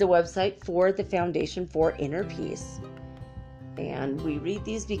 is the website for the Foundation for Inner Peace. And we read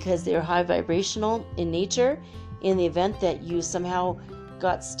these because they're high vibrational in nature. In the event that you somehow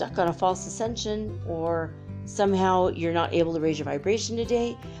got stuck on a false ascension, or somehow you're not able to raise your vibration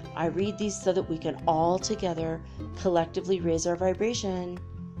today, I read these so that we can all together collectively raise our vibration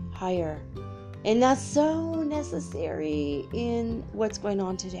higher. And that's so necessary in what's going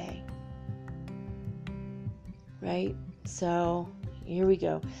on today. Right? So here we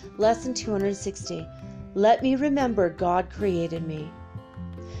go. Lesson 260. Let me remember God created me.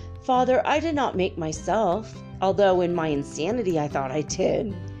 Father, I did not make myself, although in my insanity I thought I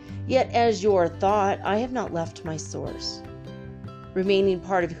did. Yet as your thought, I have not left my source, remaining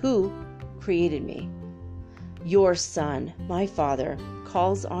part of who created me. Your Son, my Father,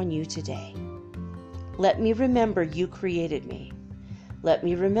 calls on you today. Let me remember you created me. Let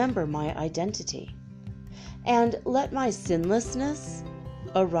me remember my identity. And let my sinlessness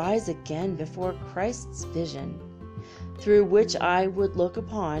arise again before Christ's vision, through which I would look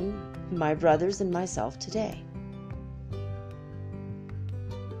upon my brothers and myself today.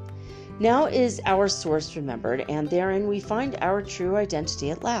 Now is our source remembered, and therein we find our true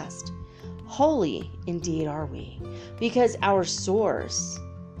identity at last. Holy indeed are we, because our source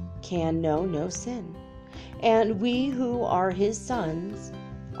can know no sin, and we who are his sons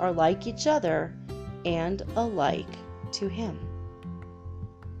are like each other and alike to him.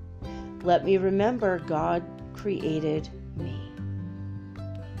 Let me remember God created me.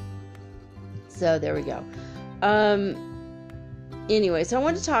 So there we go. Anyway, so I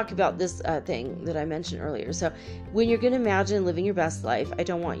want to talk about this thing that I mentioned earlier. So when you're going to imagine living your best life, I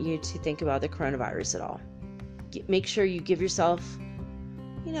don't want you to think about the coronavirus at all. Make sure you give yourself,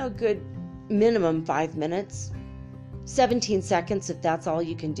 a good minimum 5 minutes, 17 seconds if that's all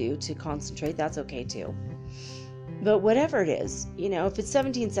you can do to concentrate. That's okay too. But whatever it is, if it's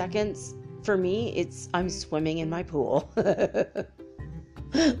 17 seconds, for me, I'm swimming in my pool.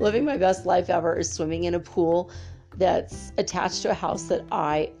 Living my best life ever is swimming in a pool that's attached to a house that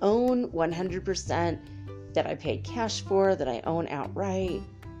I own 100%, that I paid cash for, that I own outright.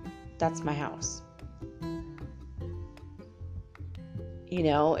 That's my house.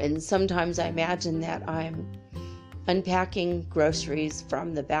 And sometimes I imagine that I'm unpacking groceries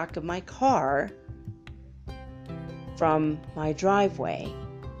from the back of my car, from my driveway.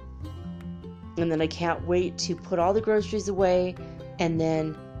 And then I can't wait to put all the groceries away and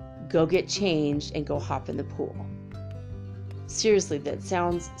then go get changed and go hop in the pool. Seriously, that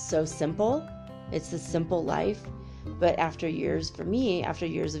sounds so simple. It's a simple life. But after years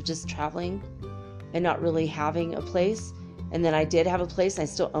of just traveling and not really having a place, and then I did have a place, I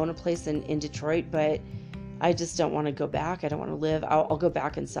still own a place in Detroit, but I just don't want to go back. I don't want to live. I'll go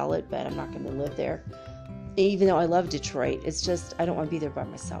back and sell it, but I'm not going to live there. Even though I love Detroit, it's just, I don't want to be there by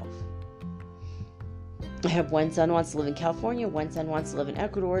myself. I have one son who wants to live in California, one son wants to live in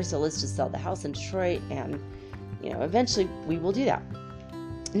Ecuador, so let's just sell the house in Detroit, and eventually we will do that.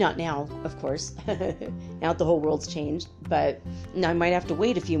 Not now, of course. Now that the whole world's changed, but I might have to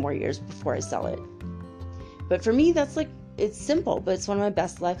wait a few more years before I sell it. But for me, that's it's simple, but it's one of my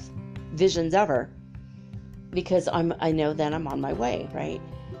best life visions ever, because I know that I'm on my way, right?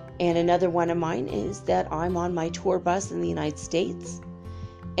 And another one of mine is that I'm on my tour bus in the United States.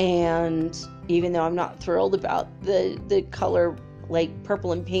 And even though I'm not thrilled about the color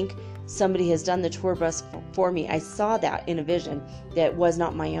purple and pink, somebody has done the tour bus for me. I saw that in a vision that was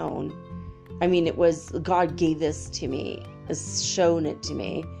not my own. I mean, it was, God gave this to me, has shown it to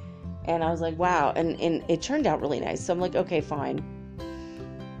me. And I was like, wow. And it turned out really nice. So I'm like, okay, fine.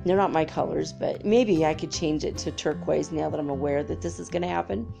 They're not my colors, but maybe I could change it to turquoise now that I'm aware that this is going to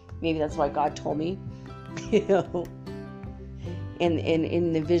happen. Maybe that's why God told me, And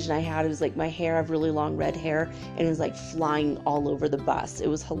in the vision I had, it was like my hair, I have really long red hair, and it was like flying all over the bus. It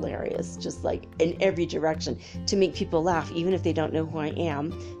was hilarious, just like in every direction, to make people laugh. Even if they don't know who I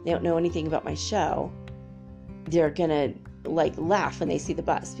am, they don't know anything about my show, they're gonna like laugh when they see the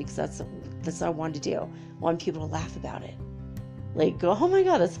bus, because that's what I wanted to do. I want people to laugh about it, like go, oh my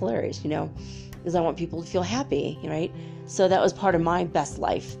God, that's hilarious, because I want people to feel happy, right? So that was part of my best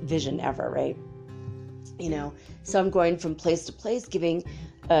life vision ever, right? So I'm going from place to place, giving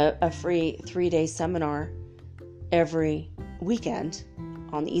a free 3-day seminar every weekend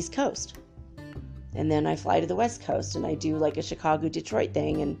on the East Coast. And then I fly to the West Coast and I do like a Chicago, Detroit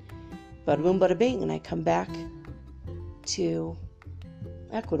thing, and bada boom, bada bing. And I come back to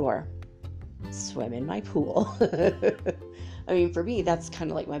Ecuador, swim in my pool. I mean, for me, that's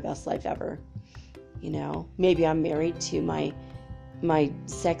kind of like my best life ever. Maybe I'm married to my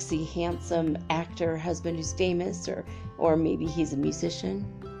sexy, handsome actor husband who's famous, or maybe he's a musician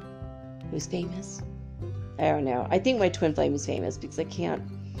who's famous. I don't know. I think my twin flame is famous because I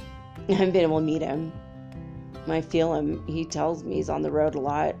haven't been able to meet him. I feel him. He tells me he's on the road a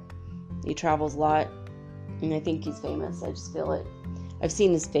lot. He travels a lot, and I think he's famous. I just feel it. I've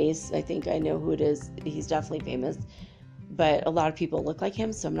seen his face. I think I know who it is. He's definitely famous, but a lot of people look like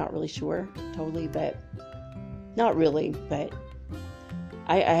him, so I'm not really sure totally, but not really, but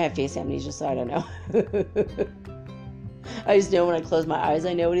I have face amnesia, so I don't know. I just know when I close my eyes,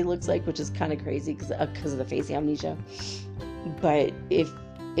 I know what he looks like, which is kind of crazy because of the face amnesia. But if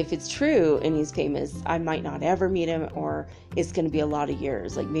it's true and he's famous, I might not ever meet him, or it's going to be a lot of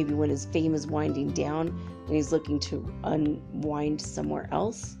years. Like maybe when his fame is winding down and he's looking to unwind somewhere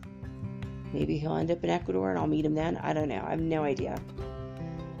else, maybe he'll end up in Ecuador and I'll meet him then. I don't know. I have no idea.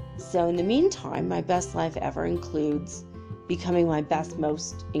 So in the meantime, my best life ever includes becoming my best,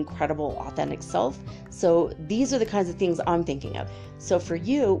 most incredible, authentic self. So these are the kinds of things I'm thinking of. So for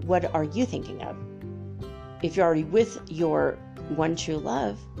you, what are you thinking of? If you're already with your one true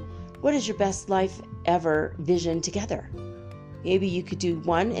love, what is your best life ever vision together? Maybe you could do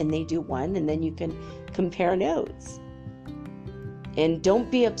one and they do one, and then you can compare notes. And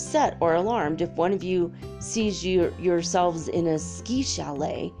don't be upset or alarmed if one of you sees yourselves in a ski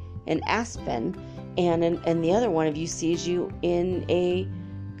chalet in Aspen, and the other one of you sees you in a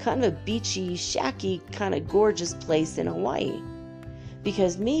kind of beachy, shacky, kind of gorgeous place in Hawaii.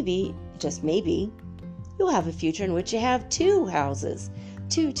 Because maybe, just maybe, you'll have a future in which you have two houses.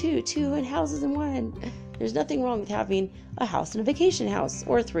 Two, and houses in one. There's nothing wrong with having a house and a vacation house,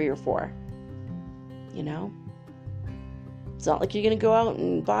 or 3 or 4. It's not like you're going to go out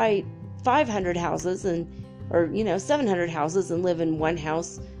and buy 500 houses or 700 houses and live in one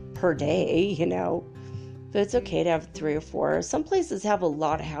house per day, But it's okay to have 3 or 4. Some places have a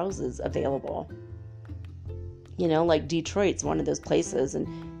lot of houses available. Like Detroit's one of those places, and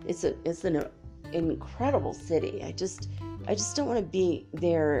it's an incredible city. I just don't want to be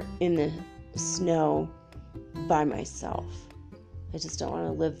there in the snow by myself. I just don't want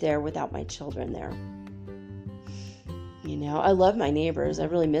to live there without my children there. I love my neighbors. I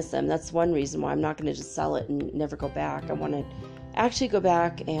really miss them. That's one reason why I'm not going to just sell it and never go back. I want to actually go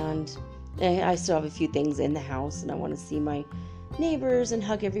back, and I still have a few things in the house, and I want to see my neighbors and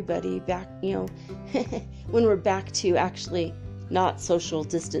hug everybody back, when we're back to actually not social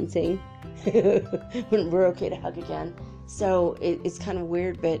distancing, when we're okay to hug again. So it's kind of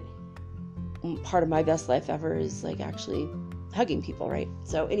weird, but part of my best life ever is like actually hugging people, right?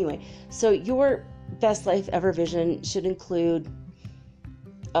 So anyway, so your best life ever vision should include,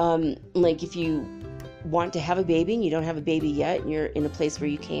 like if you want to have a baby and you don't have a baby yet and you're in a place where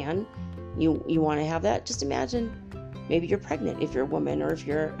you want to have that, just imagine maybe you're pregnant if you're a woman, or if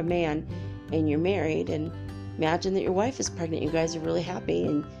you're a man and you're married, and imagine that your wife is pregnant. You guys are really happy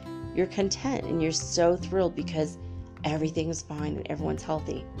and you're content and you're so thrilled because everything is fine and everyone's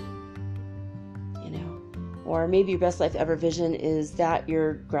healthy. Or maybe your best life ever vision is that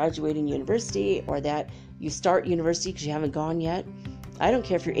you're graduating university, or that you start university because you haven't gone yet. I don't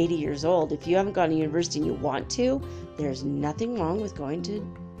care if you're 80 years old. If you haven't gone to university and you want to, there's nothing wrong with going to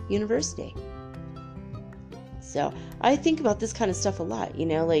university. So I think about this kind of stuff a lot,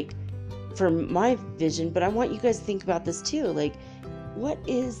 like for my vision, but I want you guys to think about this too. Like, what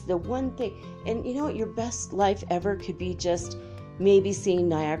is the one thing? And your best life ever could be just maybe seeing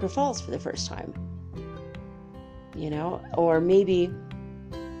Niagara Falls for the first time. Or maybe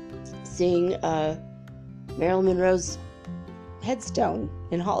seeing Marilyn Monroe's headstone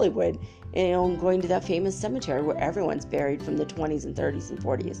in Hollywood, and going to that famous cemetery where everyone's buried from the 20s and 30s and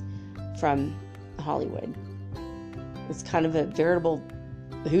 40s from Hollywood. It's kind of a veritable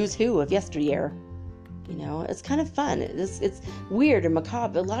who's who of yesteryear. It's kind of fun. It's weird and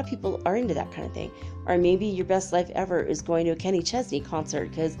macabre, but a lot of people are into that kind of thing. Or maybe your best life ever is going to a Kenny Chesney concert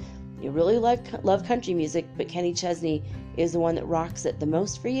because you really love country music, but Kenny Chesney is the one that rocks it the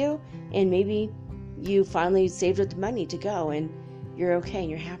most for you. And maybe you finally saved up the money to go and you're okay and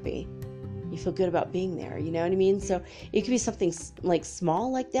you're happy. You feel good about being there. You know what I mean? So it could be something like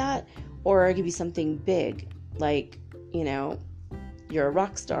small like that, or it could be something big, like, you're a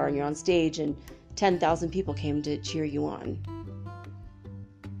rock star and you're on stage and 10,000 people came to cheer you on.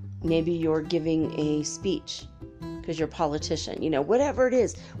 Maybe you're giving a speech because you're a politician. Whatever it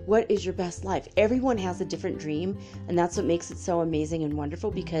is, what is your best life? Everyone has a different dream, and that's what makes it so amazing and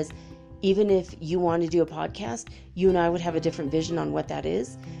wonderful, because even if you want to do a podcast, you and I would have a different vision on what that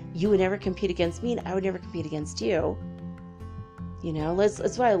is. You would never compete against me, and I would never compete against you.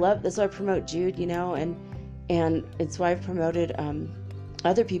 That's why I promote Jude, and it's why I've promoted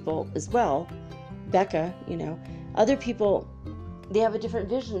other people as well. Becca, other people, they have a different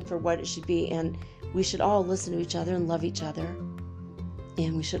vision for what it should be, and we should all listen to each other and love each other,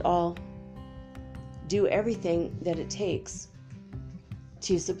 and we should all do everything that it takes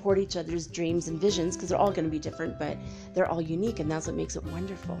to support each other's dreams and visions, because they're all going to be different, but they're all unique, and that's what makes it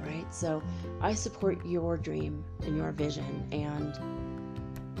wonderful, right? So I support your dream and your vision, and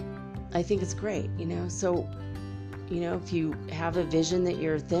I think it's great, So, if you have a vision that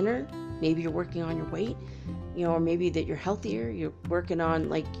you're thinner, maybe you're working on your weight, or maybe that you're healthier, you're working on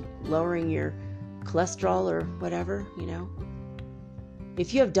like lowering your cholesterol or whatever,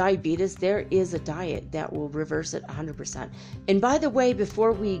 If you have diabetes, there is a diet that will reverse it 100%. And by the way,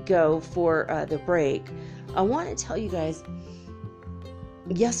 before we go for the break, I want to tell you guys,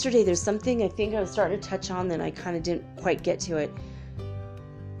 yesterday there's something I think I was starting to touch on, then I kind of didn't quite get to it.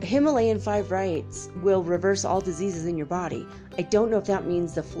 Himalayan 5 rights will reverse all diseases in your body. I don't know if that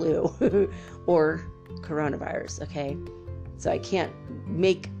means the flu or coronavirus, okay? So I can't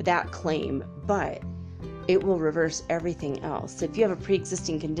make that claim, but it will reverse everything else. So if you have a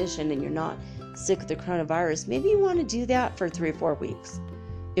pre-existing condition and you're not sick with the coronavirus, maybe you want to do that for 3 or 4 weeks.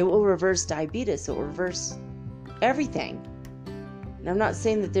 It will reverse diabetes. It will reverse everything. And I'm not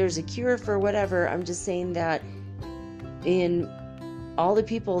saying that there's a cure for whatever. I'm just saying that in all the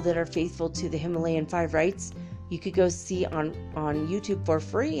people that are faithful to the Himalayan 5 rights, you could go see on YouTube for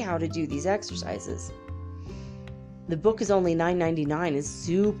free how to do these exercises. The book is only $9.99. It's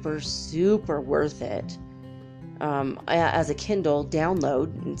super, super worth it. As a Kindle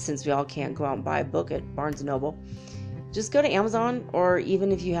download, since we all can't go out and buy a book at Barnes & Noble, just go to Amazon, or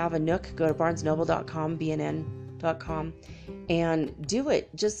even if you have a Nook, go to barnesnoble.com, bnn.com, and do it.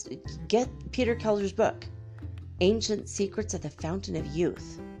 Just get Peter Keller's book, Ancient Secrets of the Fountain of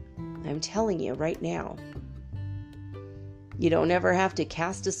Youth. I'm telling you right now, you don't ever have to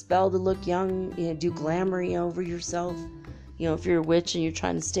cast a spell to look young, do glamouring over yourself. If you're a witch and you're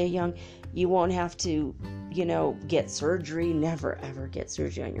trying to stay young, you won't have to, get surgery. Never, ever get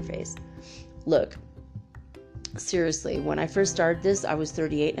surgery on your face. Look, seriously, when I first started this, I was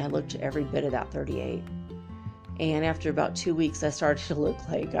 38 and I looked every bit of that 38. And after about 2 weeks, I started to look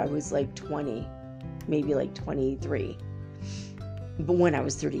like I was like 20, maybe like 23. But when I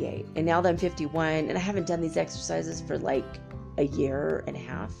was 38. And now that I'm 51, and I haven't done these exercises for like a year and a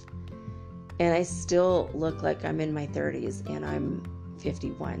half, and I still look like I'm in my 30s, and I'm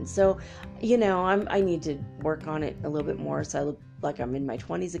 51. So, I need to work on it a little bit more, so I look like I'm in my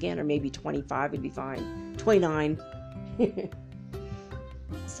 20s again, or maybe 25 would be fine. 29.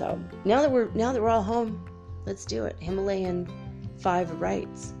 So now that we're all home, let's do it. Himalayan 5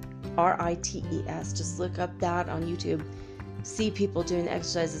 rights, RITES. Just look up that on YouTube. See people doing the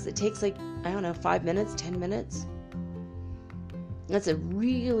exercises. It takes 5 minutes, 10 minutes. That's a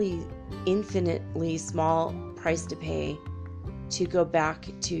really infinitely small price to pay to go back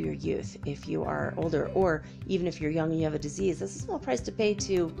to your youth if you are older, or even if you're young and you have a disease. That's a small price to pay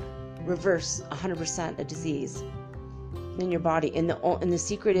to reverse 100% a disease in your body. And the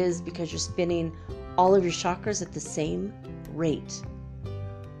secret is because you're spinning all of your chakras at the same rate.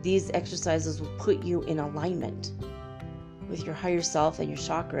 These exercises will put you in alignment with your higher self and your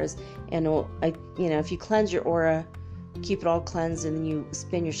chakras. And if you cleanse your aura, keep it all cleansed, and then you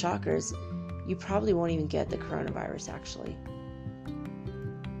spin your chakras, you probably won't even get the coronavirus, actually.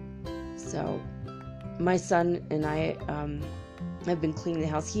 So my son and I have been cleaning the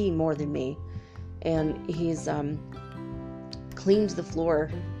house. He more than me, and he's cleaned the floor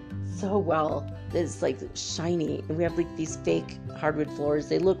so well that it's like shiny. And we have like these fake hardwood floors.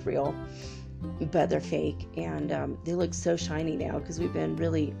 They look real, but they're fake, and they look so shiny now because we've been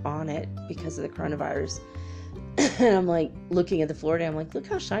really on it because of the coronavirus. And I'm like looking at the floor today. I'm like, look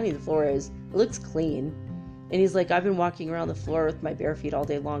how shiny the floor is. It looks clean. And he's like, I've been walking around the floor with my bare feet all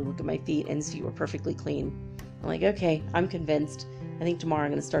day long. Look at my feet. And his feet were perfectly clean. I'm like, okay, I'm convinced. I think tomorrow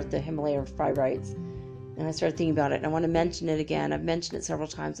I'm going to start the Himalaya 5 rights. And I started thinking about it, and I want to mention it again. I've mentioned it several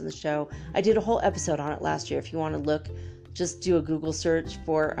times on the show. I did a whole episode on it last year. If you want to look, just do a Google search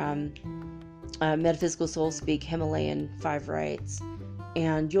for Metaphysical Soul Speak Himalayan 5 rights,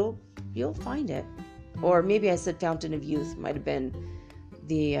 and you'll find it. Or maybe I said Fountain of Youth might have been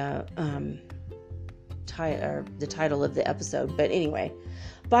the title of the episode. But anyway,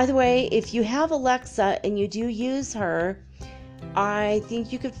 by the way, if you have Alexa and you do use her, I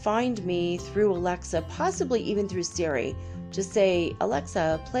think you could find me through Alexa, possibly even through Siri. Just say,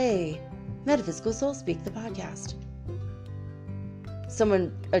 Alexa, play Metaphysical Soul Speak, the podcast.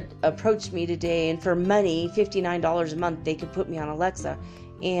 Someone approached me today, and for money, $59 a month, they could put me on Alexa.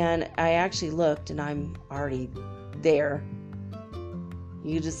 And I actually looked, and I'm already there.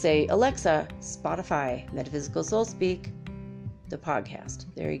 You just say, Alexa, Spotify, Metaphysical Soul Speak, the podcast.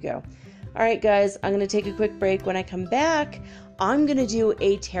 There you go. All right, guys, I'm going to take a quick break. When I come back, I'm going to do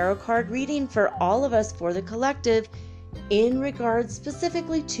a tarot card reading for all of us, for the collective, in regards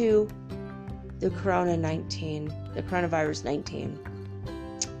specifically to the coronavirus 19,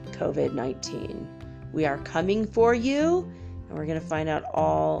 COVID-19. We are coming for you, and we're going to find out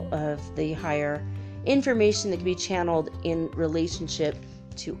all of the higher information that can be channeled in relationship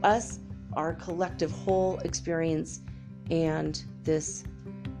to us, our collective whole experience, and this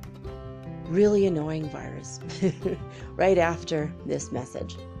really annoying virus right after this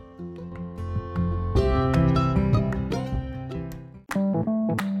message.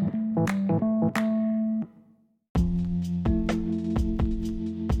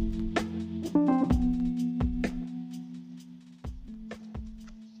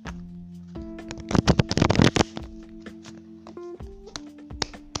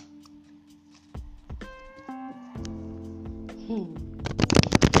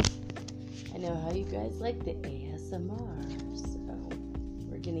 I know how you guys like the ASMR, so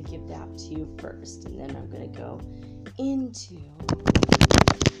we're going to give that to you first, and then I'm going to go into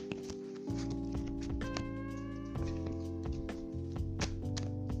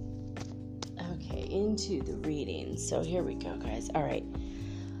the reading. So here we go, guys. All right.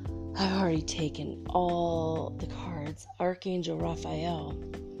 I've already taken all the cards. Archangel Raphael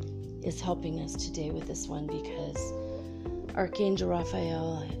is helping us today with this one, because Archangel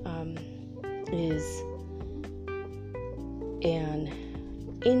Raphael is an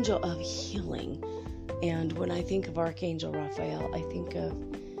angel of healing. And when I think of Archangel Raphael, I think of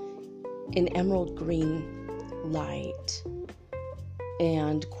an emerald green light.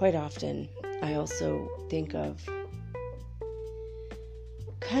 And quite often, I also think of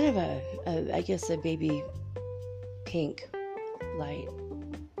kind of a baby pink light.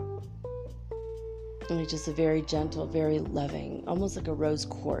 And it's just a very gentle, very loving, almost like a rose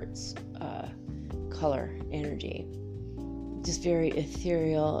quartz color energy. Just very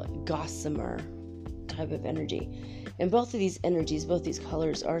ethereal, gossamer type of energy. And both of these energies, both these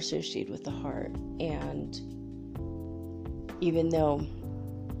colors are associated with the heart. And even though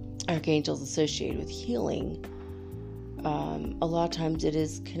Archangel is associated with healing, a lot of times it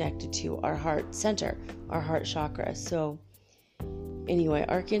is connected to our heart center, our heart chakra. So anyway,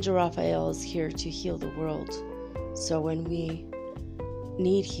 Archangel Raphael is here to heal the world. So when we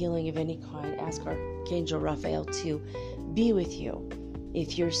need healing of any kind, ask Archangel Raphael to be with you.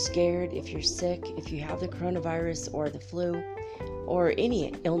 If you're scared, if you're sick, if you have the coronavirus or the flu or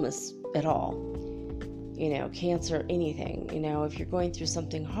any illness at all, cancer, anything, if you're going through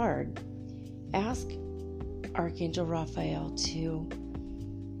something hard, ask Archangel Raphael to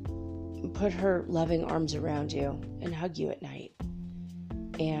put her loving arms around you and hug you at night.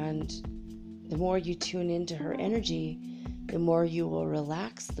 And the more you tune into her energy, the more you will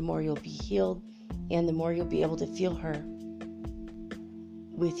relax, the more you'll be healed, and the more you'll be able to feel her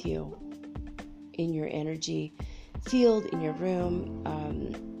with you in your energy field, in your room.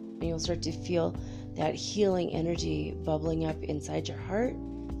 And you'll start to feel that healing energy bubbling up inside your heart,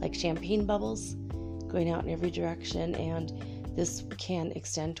 like champagne bubbles, going out in every direction. And this can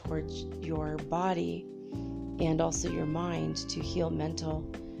extend towards your body and also your mind to heal mental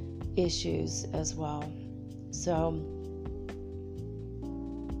issues as well. So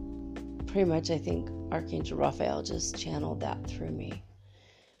pretty much I think Archangel Raphael just channeled that through me.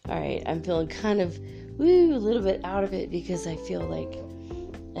 All right, I'm feeling kind of a little bit out of it, because I feel like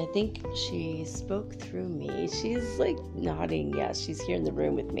I think she spoke through me. She's like nodding. Yes, she's here in the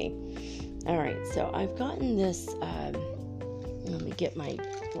room with me. All right, so I've gotten this Let me get my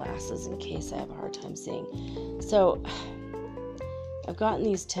glasses in case I have a hard time seeing. So, I've gotten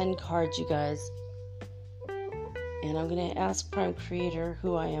these 10 cards, you guys. And I'm going to ask Prime Creator,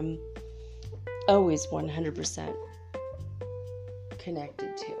 who I am always 100%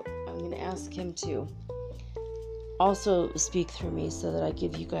 connected to. I'm going to ask him to also speak through me so that I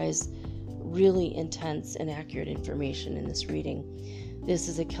give you guys really intense and accurate information in this reading. This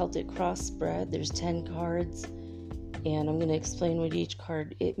is a Celtic cross spread. There's 10 cards, and I'm going to explain what each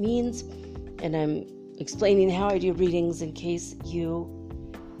card it means, and I'm explaining how I do readings in case you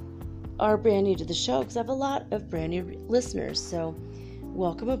are brand new to the show, because I have a lot of brand new listeners. So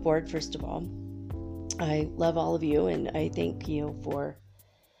welcome aboard, first of all. I love all of you, and I thank you for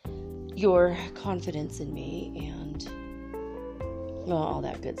your confidence in me and all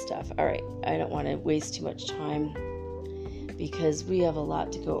that good stuff. All right, I don't want to waste too much time because we have a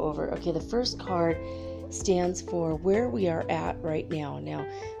lot to go over. Okay, the first card stands for where we are at right now. Now,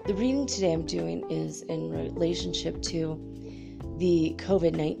 the reading today I'm doing is in relationship to the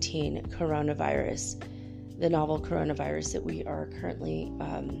COVID-19 coronavirus, the novel coronavirus that we are currently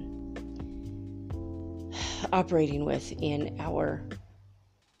operating with in our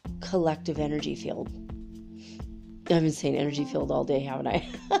collective energy field. I've been saying energy field all day, haven't I?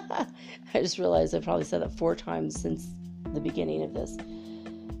 I just realized I probably said that 4 times since the beginning of this.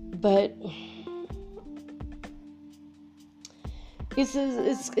 But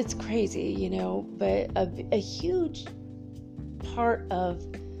it's crazy, you know, but a huge part of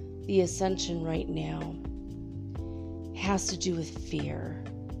the ascension right now has to do with fear.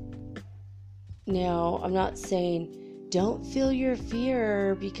 Now, I'm not saying don't feel your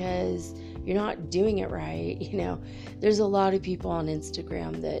fear because you're not doing it right. You know, there's a lot of people on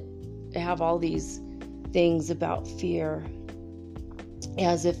Instagram that have all these things about fear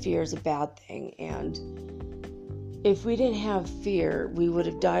as if fear is a bad thing. And if we didn't have fear, we would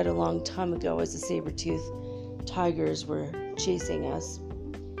have died a long time ago as the saber-toothed tigers were chasing us.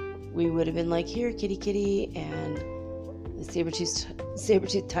 We would have been like, here, kitty, kitty, and the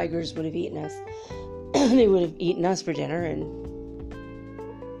saber-toothed tigers would have eaten us. They would have eaten us for dinner, and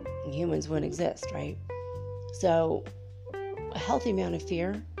humans wouldn't exist, right? So a healthy amount of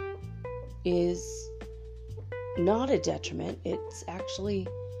fear is not a detriment. It's actually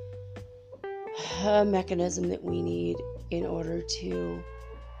a mechanism that we need in order to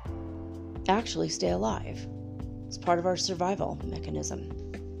actually stay alive. It's part of our survival mechanism.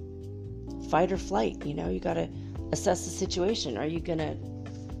 Fight or flight, you know, you got to assess the situation. Are you going to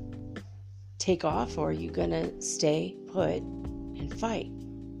take off, or are you going to stay put and fight?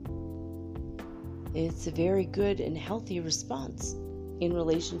 It's a very good and healthy response in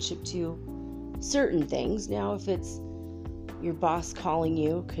relationship to certain things. Now, if it's your boss calling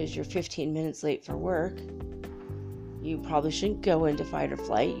you because you're 15 minutes late for work, you probably shouldn't go into fight or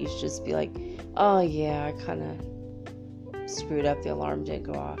flight. You should just be like, oh yeah, I kind of screwed up, the alarm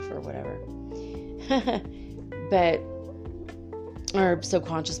didn't go off or whatever. But our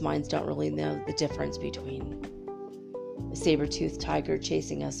subconscious minds don't really know the difference between a saber-toothed tiger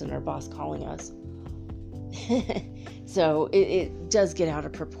chasing us and our boss calling us. So it does get out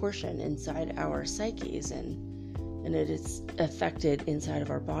of proportion inside our psyches, and it is affected inside of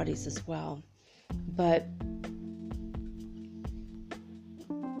our bodies as well. But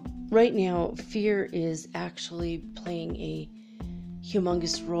right now, fear is actually playing a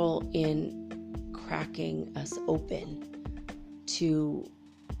humongous role in cracking us open to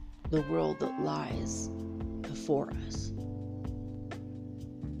the world that lies before us.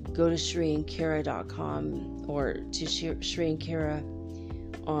 Go to ShriandKara.com or to Shri and Kara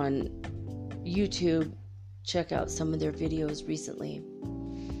on YouTube. Check out some of their videos recently.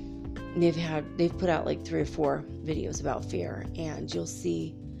 They've put out like 3 or 4 videos about fear, and you'll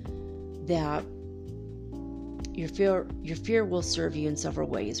see that your fear will serve you in several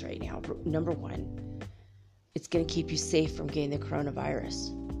ways right now. Number 1, it's going to keep you safe from getting the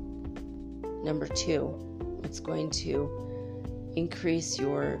coronavirus. Number 2, it's going to increase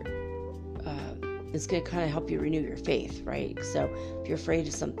your it's going to kind of help you renew your faith, right? So if you're afraid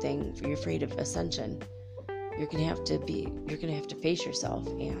of something, if you're afraid of ascension, you're going to have to face yourself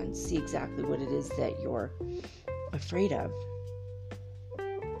and see exactly what it is that you're afraid of,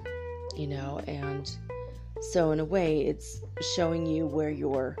 you know. And so in a way, it's showing you where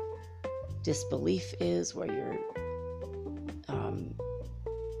your disbelief is, where your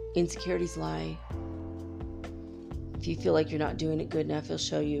insecurities lie. If you feel like you're not doing it good enough, it'll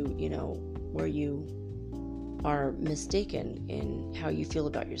show you, you know, where you are mistaken in how you feel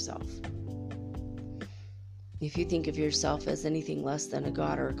about yourself. If you think of yourself as anything less than a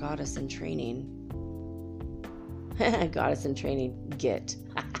god or a goddess in training, Goddess in training, get.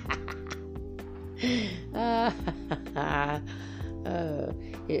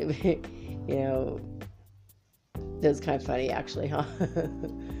 You know, that's kind of funny, actually, huh?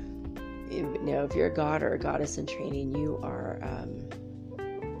 If you're a god or a goddess in training, you are,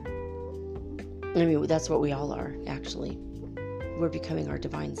 that's what we all are, actually. We're becoming our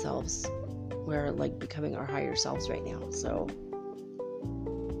divine selves. We're like becoming our higher selves right now. So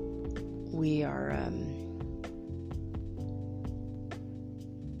we are,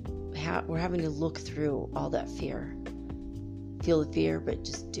 we're having to look through all that fear. Feel the fear, but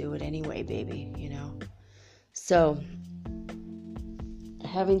just do it anyway, baby, So,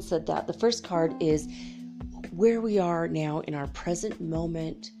 having said that, the first card is where we are now in our present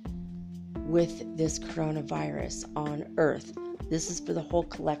moment with this coronavirus on Earth. This is for the whole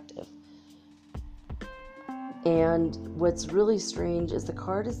collective. And what's really strange is the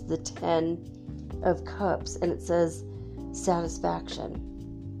card is the 10 of Cups, and it says satisfaction.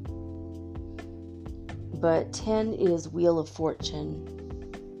 But 10 is Wheel of Fortune.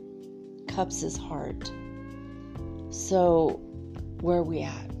 Cups is heart. So, where are we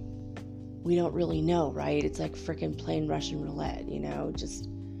at? We don't really know, right? It's like freaking playing Russian roulette, just,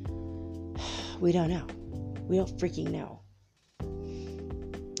 we don't know. We don't freaking know.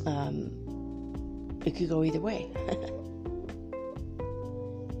 It could go either way.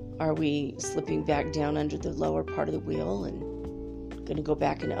 Are we slipping back down under the lower part of the wheel and going to go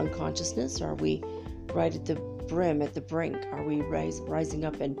back into unconsciousness? Or are we right at the brim, at the brink? Are we rising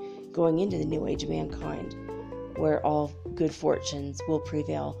up and going into the new age of mankind, where all good fortunes will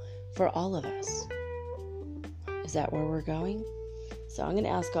prevail for all of us? Is that where we're going? So I'm going to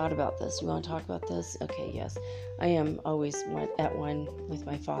ask God about this. You want to talk about this? Okay, yes. I am always at one with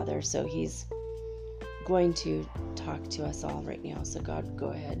my Father, so He's going to talk to us all right now. So God, go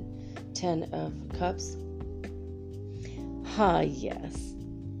ahead. 10 of Cups. Yes.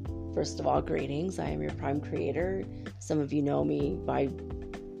 First of all, greetings. I am your prime creator. Some of you know me by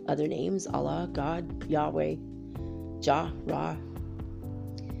other names: Allah, God, Yahweh, Jah, Ra.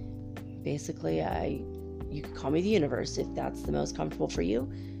 Basically, you could call me the universe if that's the most comfortable for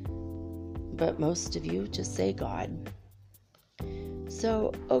you. But most of you just say God.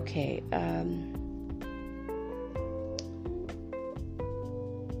 So, okay.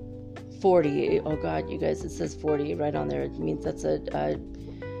 40. Oh God, you guys, it says 40 right on there. It means that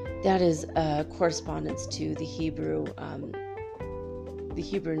is a correspondence to the Hebrew. The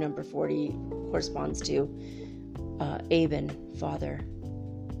Hebrew number 40 corresponds to Aben, father.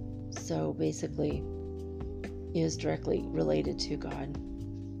 So basically, is directly related to God.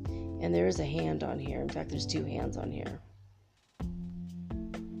 And there is a hand on here. In fact, there's 2 hands on here.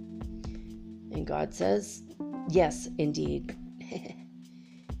 And God says, yes, indeed.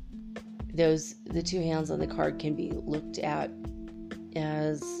 The 2 hands on the card can be looked at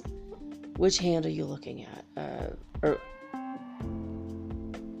as, which hand are you looking at?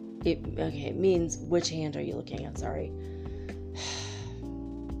 It means which hand are you looking at? Sorry.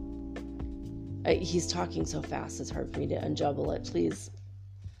 He's talking so fast, it's hard for me to unjumble it. Please.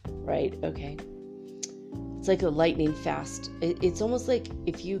 Right? Okay. It's like a lightning fast. It's almost like,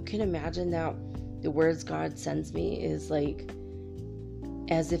 if you can imagine that the words God sends me is like,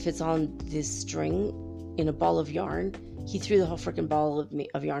 as if it's on this string in a ball of yarn. He threw the whole freaking ball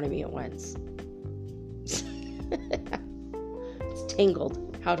of yarn at me at once. It's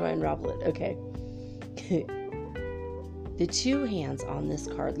tangled. How do I unravel it? Okay. The 2 hands on this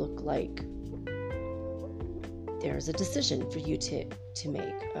card look like there's a decision for you to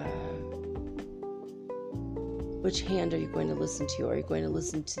make. Which hand are you going to listen to? Are you going to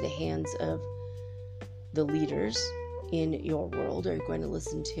listen to the hands of the leaders in your world? Are you going to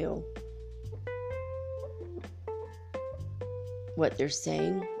listen to what they're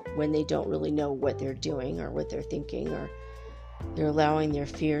saying when they don't really know what they're doing or what they're thinking, or they're allowing their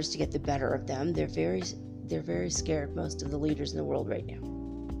fears to get the better of them? They're very scared, most of the leaders in the world right now,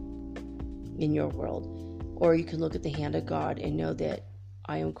 in your world. Or you can look at the hand of God and know that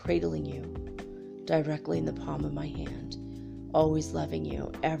I am cradling you directly in the palm of my hand, always loving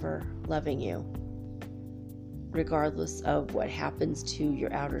you, ever loving you, regardless of what happens to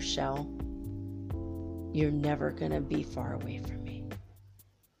your outer shell. You're never going to be far away from me.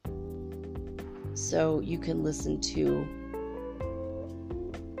 So you can listen to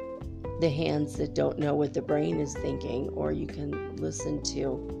the hands that don't know what the brain is thinking, or you can listen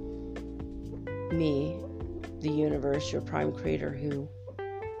to me, the universe, your prime creator, who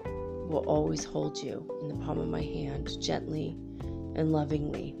will always hold you in the palm of my hand, gently and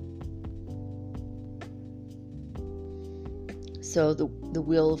lovingly. So the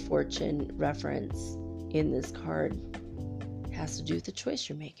Wheel of Fortune reference in this card has to do with the choice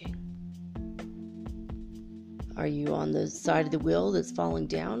you're making. Are you on the side of the wheel that's falling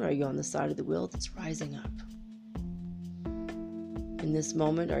down? Or are you on the side of the wheel that's rising up? In this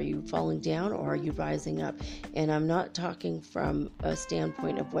moment, are you falling down or are you rising up? And I'm not talking from a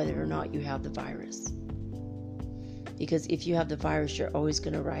standpoint of whether or not you have the virus. Because if you have the virus, you're always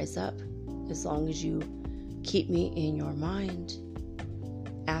going to rise up. As long as you keep me in your mind,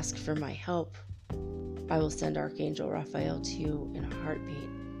 ask for my help, I will send Archangel Raphael to you in a heartbeat,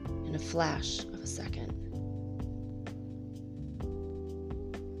 in a flash of a second.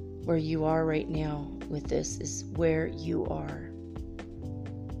 Where you are right now with this is where you are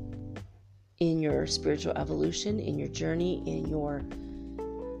in your spiritual evolution, in your journey, in your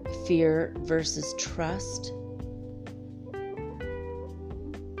fear versus trust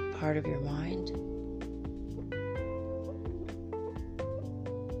part of your mind.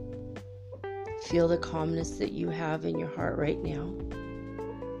 Feel the calmness that you have in your heart right now.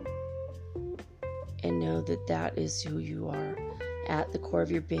 And know that that is who you are at the core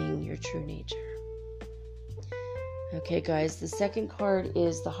of your being, your true nature. Okay, guys, the second card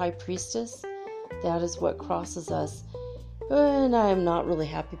is the High Priestess. That is what crosses us. And I am not really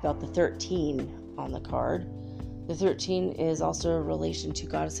happy about the 13 on the card. The 13 is also a relation to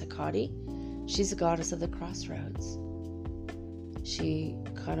Goddess Hecate. She's a goddess of the crossroads. She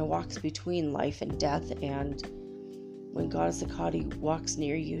kind of walks between life and death, and when Goddess Hecate walks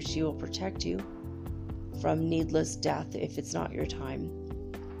near you, she will protect you from needless death if it's not your time.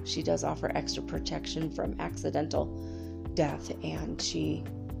 She does offer extra protection from accidental death, and she's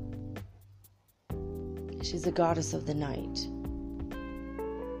a goddess of the night.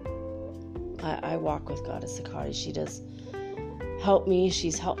 I walk with Goddess Hecate. She does help me.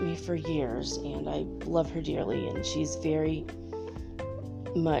 She's helped me for years, and I love her dearly, and she's very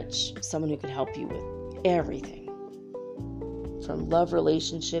much someone who can help you with everything, from love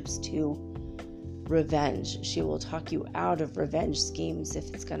relationships to revenge. She will talk you out of revenge schemes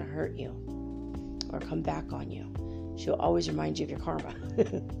if it's going to hurt you or come back on you. She'll always remind you of your karma.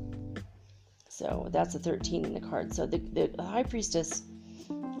 So that's a 13 in the card. So the High Priestess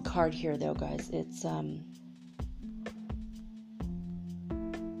card here, though, guys, it's let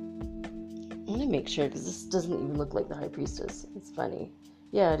me make sure, because this doesn't even look like the High Priestess. It's funny.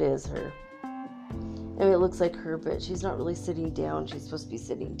 Yeah, it is her. I mean, it looks like her, but she's not really sitting down. She's supposed to be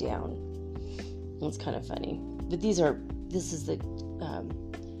sitting down. It's kind of funny. But this is the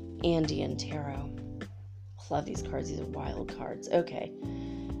Andean Tarot. I love these cards. These are wild cards. Okay.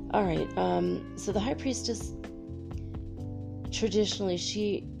 All right. So the High Priestess, traditionally,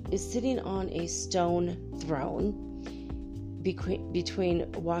 she is sitting on a stone throne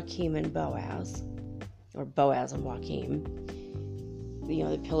between Joachim and Boaz, or Boaz and Joachim. You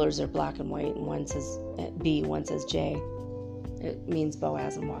know, the pillars are black and white, and one says B, one says J. It means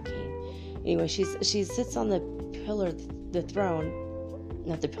Boaz and Joachim. Anyway, she sits on the pillar, the throne,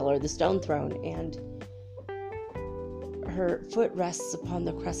 not the pillar, the stone throne, and her foot rests upon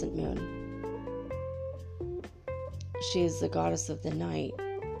the crescent moon. She is the goddess of the night.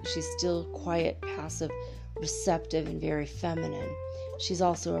 She's still quiet, passive, receptive, and very feminine. She's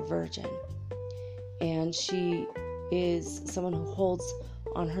also a virgin. And she is someone who holds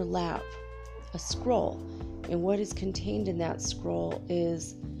on her lap a scroll. And what is contained in that scroll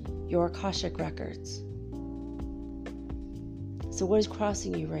is your Akashic records. So what is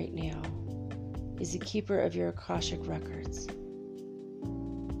crossing you right now is the keeper of your Akashic records.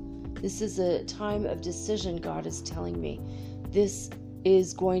 This is a time of decision, God is telling me. This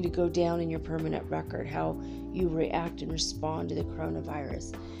is going to go down in your permanent record, how you react and respond to the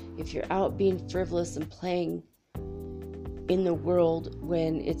coronavirus. If you're out being frivolous and playing in the world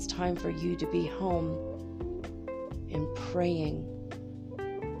when it's time for you to be home and praying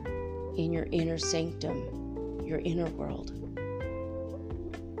in your inner sanctum, your inner world,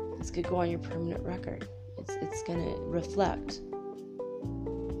 it's going to go on your permanent record. It's going to reflect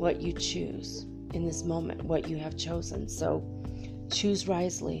what you choose in this moment, what you have chosen. So choose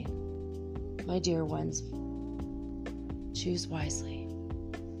wisely, my dear ones. Choose wisely.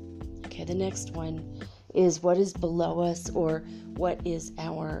 Okay, the next one is what is below us, or what is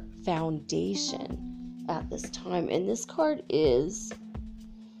our foundation at this time. And this card is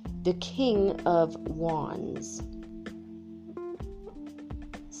the King of Wands.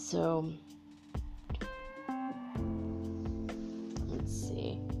 So, let's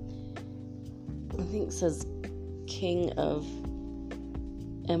see. I think it says King of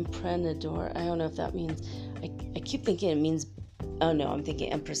Emprendedor. I don't know if that means, I keep thinking it means, oh no, I'm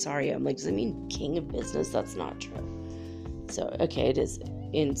thinking Empresario. I'm like, does it mean king of business? That's not true. So, okay, it is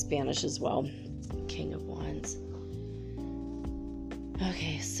in Spanish as well. King of Wands.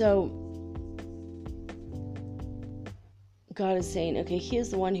 Okay, so God is saying, okay, He is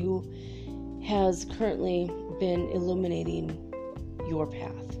the one who has currently been illuminating your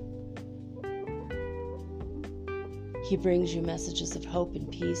path. He brings you messages of hope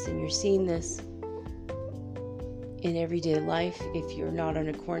and peace, and you're seeing this in everyday life. If you're not on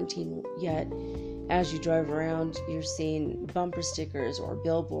a quarantine yet, as you drive around, you're seeing bumper stickers or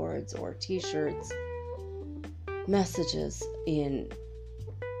billboards or t-shirts, messages in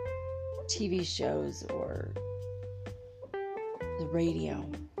TV shows or the radio.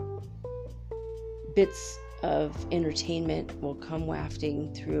 Bits of entertainment will come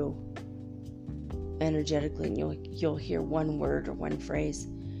wafting through energetically, and you'll hear one word or one phrase.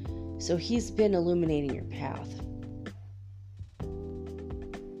 So He's been illuminating your path.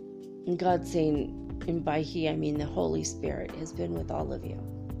 And God's saying, and by He I mean the Holy Spirit has been with all of you.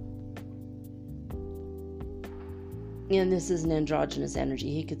 And this is an androgynous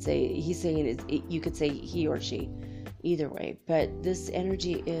energy. He's saying you could say he or she, either way. But this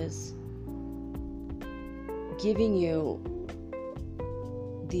energy is giving you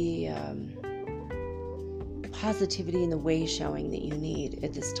the positivity and the way showing that you need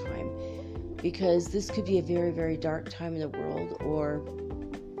at this time, because this could be a very, very dark time in the world, or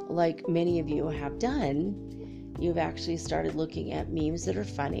like many of you have done, you've actually started looking at memes that are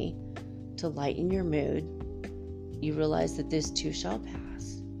funny to lighten your mood. You realize that this too shall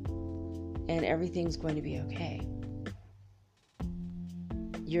pass and everything's going to be okay.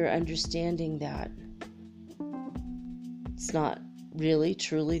 You're understanding that it's not really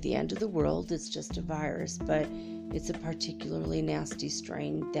truly the end of the world. It's just a virus, but it's a particularly nasty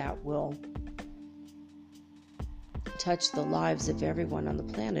strain that will touch the lives of everyone on the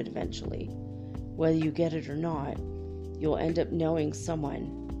planet eventually. Whether you get it or not, you'll end up knowing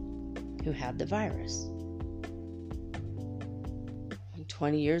someone who had the virus.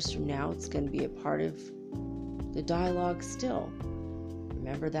 20 years from now, it's going to be a part of the dialogue still.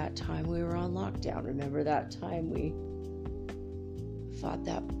 Remember that time we were on lockdown? Remember that time we fought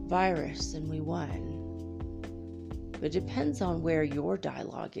that virus and we won? But it depends on where your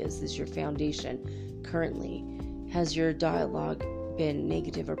dialogue is your foundation currently. Has your dialogue been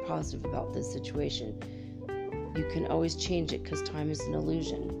negative or positive about this situation? You can always change it, because time is an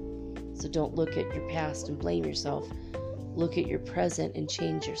illusion. So don't look at your past and blame yourself. Look at your present and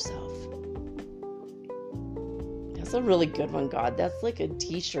change yourself. That's a really good one, God. That's like a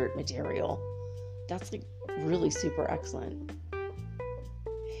t-shirt material. That's like really super excellent.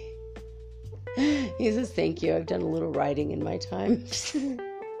 He says, thank you. I've done a little writing in my time.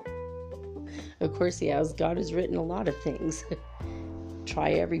 Of course he has. God has written a lot of things.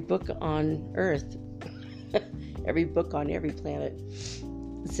 Try every book on earth. Every book on every planet.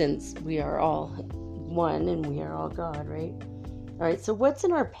 Since we are all one and we are all God, right? All right, so what's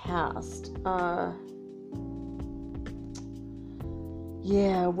in our past?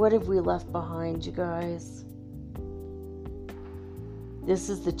 What have we left behind, you guys? This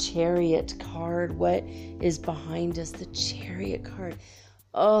is the Chariot card. What is behind us? The Chariot card.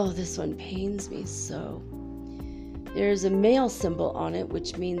 Oh, this one pains me so. There's a male symbol on it,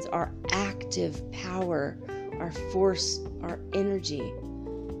 which means our active power, our force, our energy,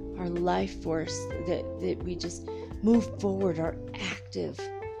 our life force, that we just move forward, our active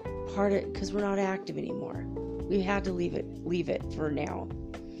part of it, because we're not active anymore. We had to leave it for now.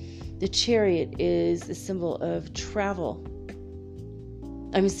 The Chariot is a symbol of travel.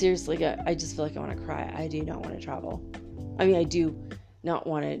 I mean, seriously, I just feel like I want to cry. I do not want to travel. I mean, I do not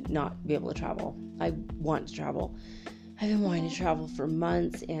want to not be able to travel. I want to travel. I've been wanting to travel for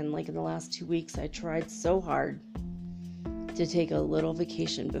months, and like in the last 2 weeks, I tried so hard to take a little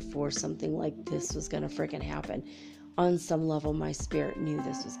vacation before something like this was going to freaking happen. On some level, my spirit knew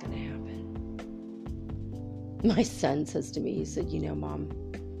this was going to happen. My son says to me, he said, Mom,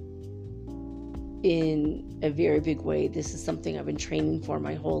 in a very big way, this is something I've been training for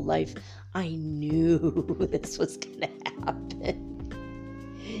my whole life. I knew this was going to happen.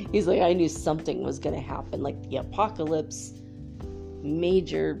 He's like, I knew something was going to happen, like the apocalypse,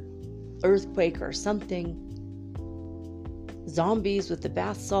 major earthquake or something, zombies with the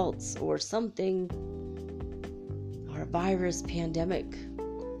bath salts or something, or a virus, pandemic.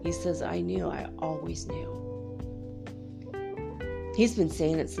 He says, I knew, I always knew. He's been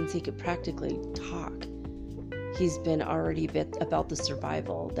saying it since he could practically talk. He's been already bit about the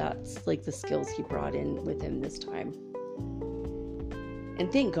survival. That's like the skills he brought in with him this time. And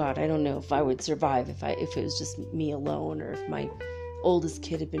thank God, I don't know if I would survive if it was just me alone, or if my oldest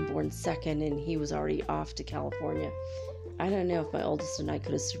kid had been born second and he was already off to California. I don't know if my oldest and I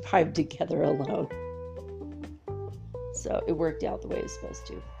could have survived together alone. So it worked out the way it was supposed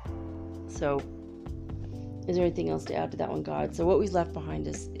to. So is there anything else to add to that one, God? So what we've left behind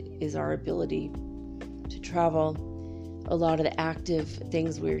is our ability to travel. A lot of the active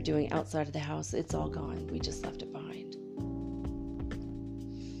things we were doing outside of the house, it's all gone. We just left it behind.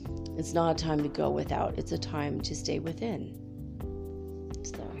 It's not a time to go without. It's a time to stay within.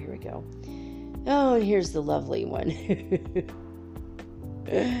 So here we go. Oh, and here's the lovely one.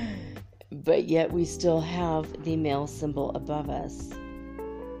 But yet we still have the male symbol above us.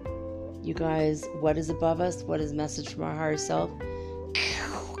 You guys, what is above us? What is a message from our higher self?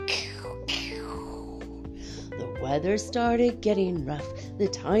 The weather started getting rough. The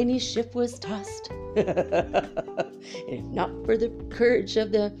tiny ship was tossed. If not for the courage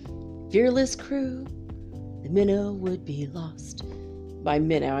of the fearless crew, the minnow would be lost. By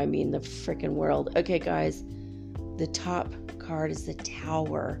minnow, I mean the frickin' world. Okay, guys, the top card is the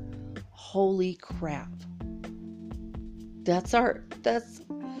Tower. Holy crap. That's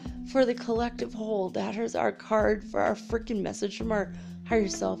for the collective whole. That is our card for our frickin' message from our higher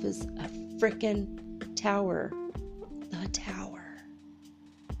self is a frickin' tower. The Tower.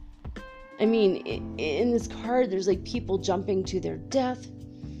 I mean, in this card, there's like people jumping to their death.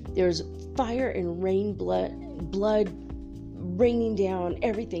 There's fire and rain, blood raining down.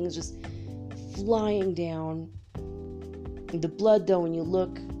 Everything's just flying down. The blood, though, when you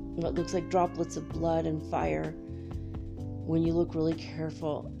look, what looks like droplets of blood and fire, when you look really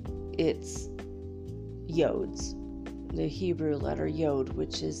careful, it's yods, the Hebrew letter yod,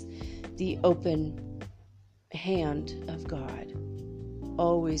 which is the open hand of God,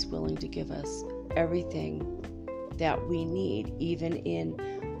 always willing to give us everything that we need, even in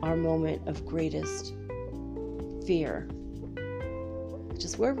our moment of greatest fear, which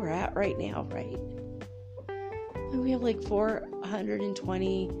is where we're at right now, right? And we have like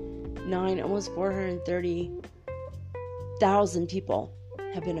 429, almost 430,000 people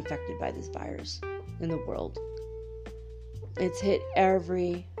have been affected by this virus in the world. It's hit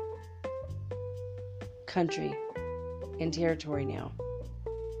every country and territory now.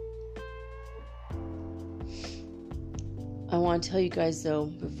 I want to tell you guys, though,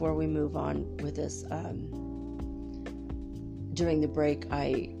 before we move on with this, during the break,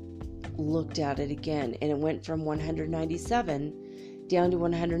 I looked at it again, and it went from 197 down to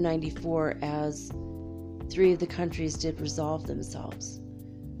 194 as 3 of the countries did resolve themselves,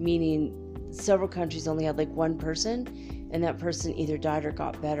 meaning several countries only had like one person, and that person either died or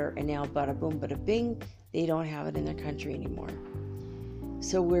got better, and now bada boom, bada bing, they don't have it in their country anymore.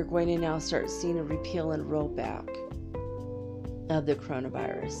 So we're going to now start seeing a repeal and rollback of the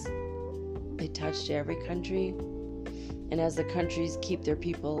coronavirus. It touched every country, and as the countries keep their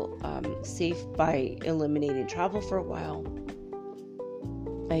people safe by eliminating travel for a while,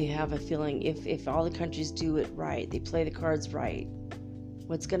 I have a feeling if all the countries do it right, they play the cards right,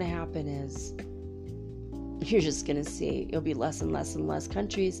 what's going to happen is you're just going to see it'll be less and less and less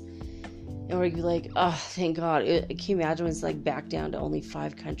countries, and we're going to be like, oh, thank God. Can you imagine when it's like back down to only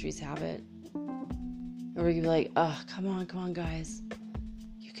 5 countries have it? And we're going to be like, oh, come on, guys.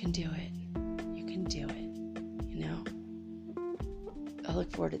 You can do it. You can do it. You know? I look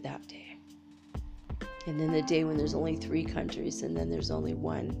forward to that day. And then the day when there's only 3 countries, and then there's only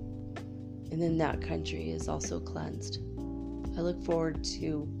 1. And then that country is also cleansed. I look forward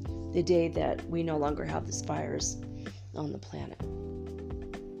to the day that we no longer have this virus on the planet.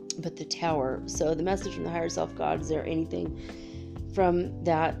 But the Tower. So the message from the higher self, God, is there anything from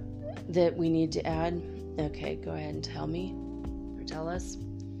that we need to add? Okay, go ahead and tell me, or tell us.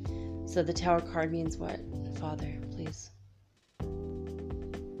 So the Tower card means what? Father, please.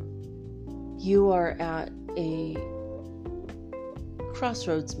 You are at a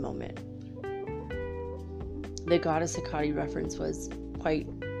crossroads moment. The goddess Hecate reference was quite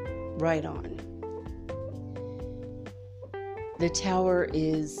right on. The Tower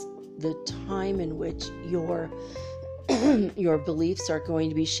is the time in which your beliefs are going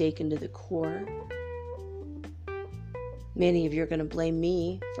to be shaken to the core. Many of you are going to blame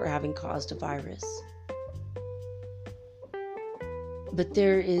me for having caused a virus. But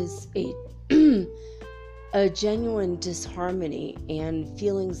there is a genuine disharmony and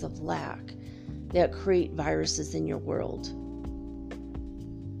feelings of lack that create viruses in your world.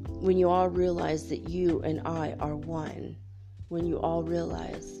 When you all realize that you and I are one, when you all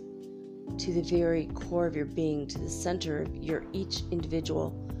realize to the very core of your being, to the center of your each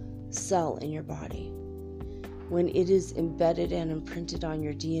individual cell in your body, when it is embedded and imprinted on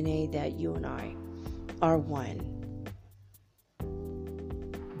your DNA that you and I are one,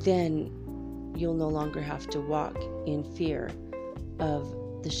 then you'll no longer have to walk in fear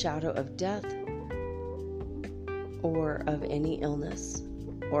of the shadow of death or of any illness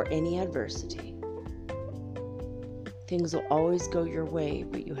or any adversity. Things will always go your way,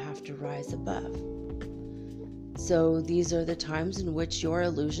 but you have to rise above. So these are the times in which your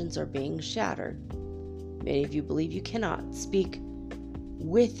illusions are being shattered. Many of you believe you cannot speak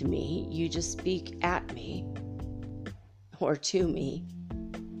with me, you just speak at me or to me,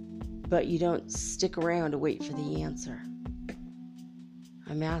 but you don't stick around to wait for the answer.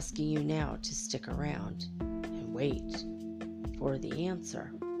 I'm asking you now to stick around and wait for the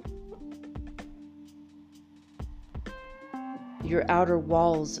answer. Your outer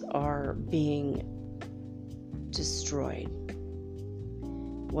walls are being destroyed.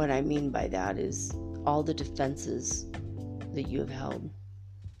 What I mean by that is all the defenses that you have held,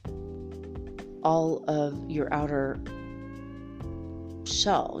 all of your outer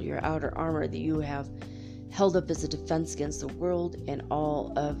shell, your outer armor that you have held up as a defense against the world, and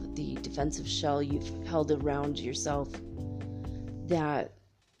all of the defensive shell you've held around yourself that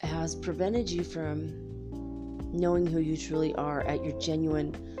has prevented you from knowing who you truly are at your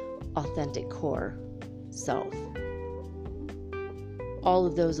genuine, authentic core self. All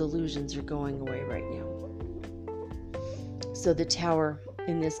of those illusions are going away right now. So the tower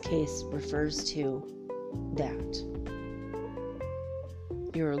in this case refers to that.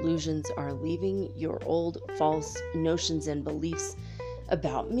 Your illusions are leaving, your old false notions and beliefs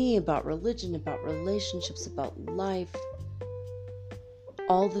about me, about religion, about relationships, about life.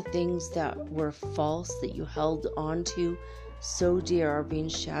 All the things that were false that you held on to so dear are being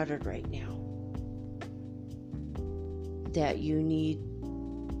shattered right now. That you need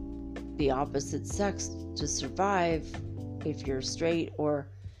the opposite sex to survive if you're straight, or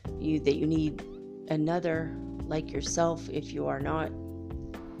that you need another like yourself if you are not.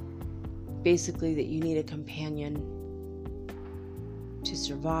 Basically, that you need a companion to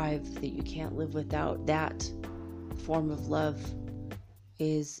survive, that you can't live without. That form of love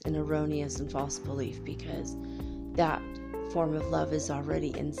is an erroneous and false belief, because that form of love is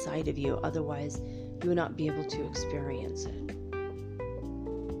already inside of you. Otherwise, you would not be able to experience it.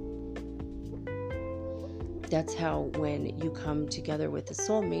 That's how when you come together with a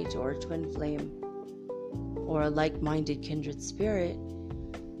soulmate or a twin flame or a like-minded kindred spirit,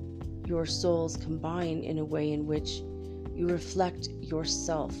 your souls combine in a way in which you reflect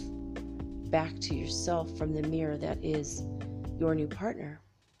yourself back to yourself from the mirror that is your new partner.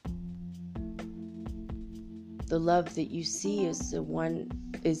 The love that you see is the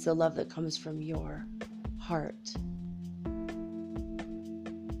love that comes from your heart.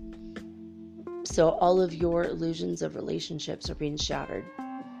 So all of your illusions of relationships are being shattered.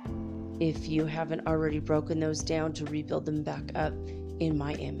 If you haven't already broken those down, to rebuild them back up in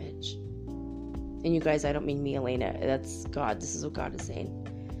my image. And you guys, I don't mean me, Elena. That's God. This is what God is saying.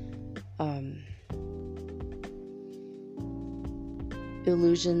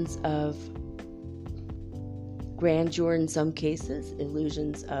 Illusions of grandeur in some cases,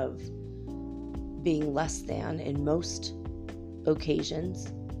 illusions of being less than in most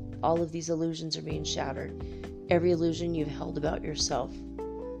occasions. All of these illusions are being shattered. Every illusion you've held about yourself.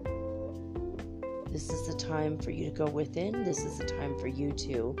 This is the time for you to go within. This is the time for you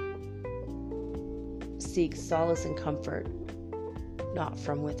to seek solace and comfort, not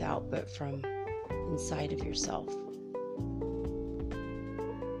from without, but from inside of yourself.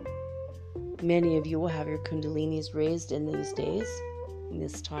 Many of you will have your kundalinis raised in these days, in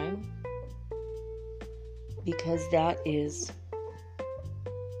this time, because that is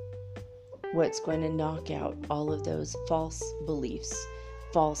what's going to knock out all of those false beliefs,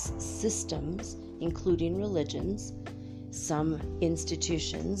 false systems, including religions, some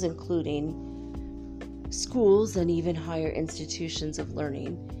institutions, including schools and even higher institutions of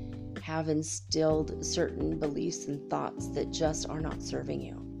learning, have instilled certain beliefs and thoughts that just are not serving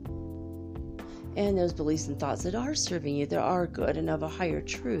you. And those beliefs and thoughts that are serving you, that are good and of a higher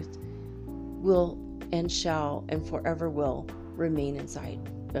truth, will and shall and forever will remain inside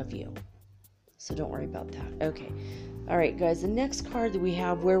of you. So don't worry about that. Okay. All right, guys. The next card that we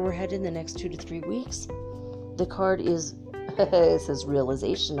have, where we're headed in the next 2 to 3 weeks, the card is, it says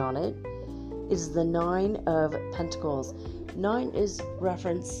realization on it. It is the 9 of Pentacles. 9 is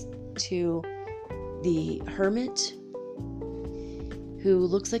reference to the hermit, who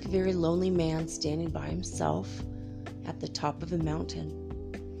looks like a very lonely man standing by himself at the top of a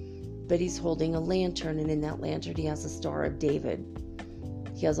mountain. But he's holding a lantern, and in that lantern he has the Star of David.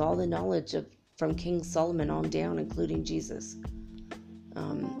 He has all the knowledge from King Solomon on down, including Jesus.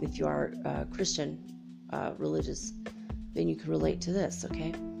 If you are Christian, religious, then you can relate to this,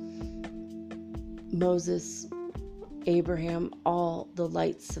 okay? Moses, Abraham, all the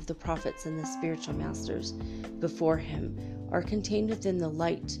lights of the prophets and the spiritual masters before him are contained within the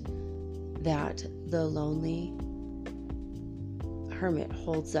light that the lonely hermit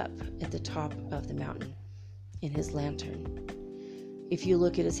holds up at the top of the mountain in his lantern. If you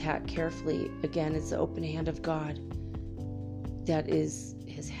look at his hat carefully, again, it's the open hand of God. That is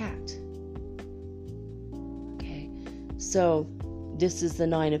his hat. Okay, so this is the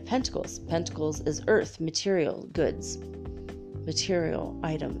Nine of Pentacles. Pentacles is earth, material, goods, material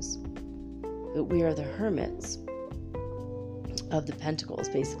items. But we are the hermits of the Pentacles,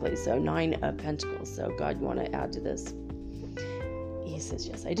 basically. So 9 of Pentacles. So God, you want to add to this? He says,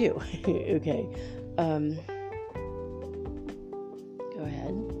 yes, I do. Okay. Go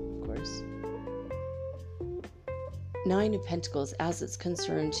ahead, of course. 9 of Pentacles, as it's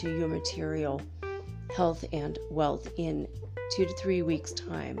concerned to your material health and wealth in 2 to 3 weeks'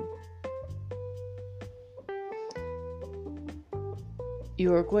 time.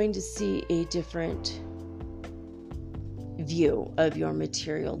 You are going to see a different view of your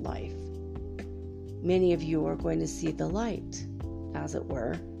material life. Many of you are going to see the light, as it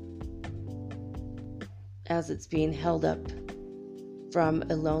were, as it's being held up from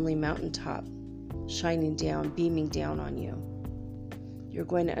a lonely mountaintop, shining down, beaming down on you. You're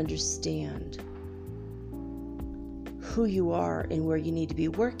going to understand who you are and where you need to be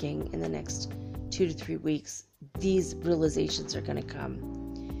working in the next 2 to 3 weeks. These realizations are going to come.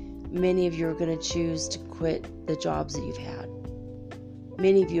 Many of you are going to choose to quit the jobs that you've had.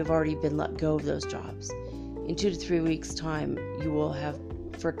 Many of you have already been let go of those jobs. In 2 to 3 weeks' time, you will have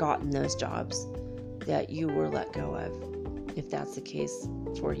forgotten those jobs that you were let go of, if that's the case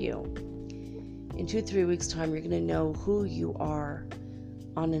for you. In 2 to 3 weeks' time, you're going to know who you are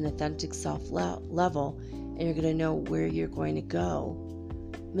on an authentic self level, and you're going to know where you're going to go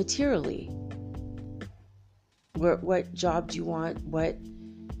materially. What job do you want? What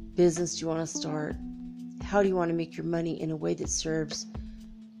business do you want to start? How do you want to make your money in a way that serves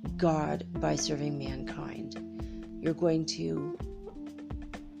God by serving mankind? You're going to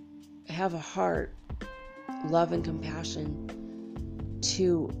have a heart, love, and compassion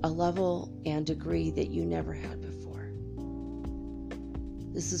to a level and degree that you never had before.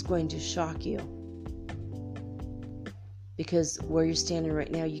 This is going to shock you, because where you're standing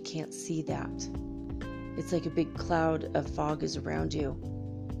right now, you can't see that. It's like a big cloud of fog is around you.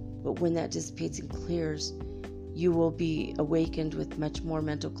 But when that dissipates and clears, you will be awakened with much more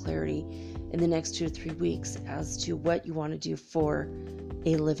mental clarity in the next 2 to 3 weeks as to what you want to do for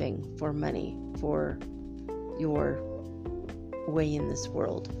a living, for money, for your way in this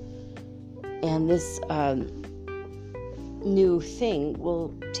world. And this new thing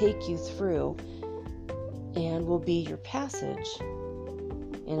will take you through and will be your passage.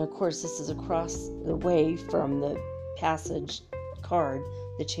 And of course, this is across the way from the passage card,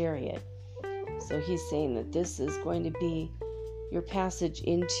 the Chariot. So he's saying that this is going to be your passage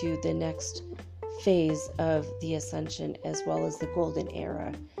into the next phase of the ascension, as well as the golden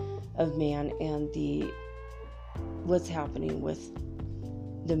era of man and what's happening with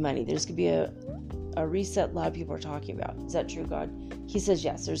the money. There's going to be a reset. A lot of people are talking about. Is that true, God? He says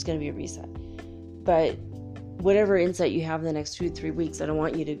yes, there's going to be a reset. But whatever insight you have in the next 2 to 3 weeks, I don't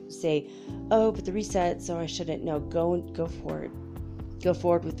want you to say, oh, but the reset, so I shouldn't. No, go for it. Go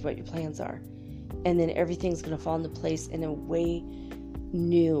forward with what your plans are. And then everything's going to fall into place in a way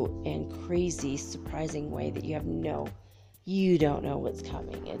new and crazy, surprising way that you don't know what's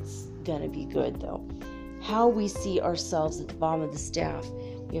coming. It's going to be good, though. How we see ourselves at the bottom of the staff.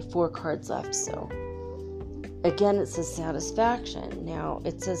 We have 4 cards left. So again, it says satisfaction. Now,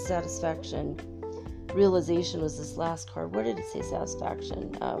 it says satisfaction. Realization was this last card. Where did it say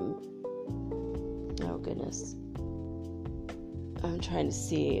satisfaction? Oh, goodness. I'm trying to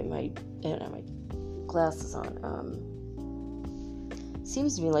see. I don't have my glasses on.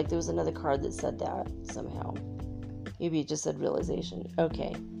 Seems to me like there was another card that said that somehow. Maybe it just said realization.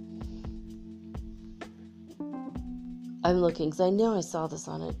 Okay. I'm looking because I know I saw this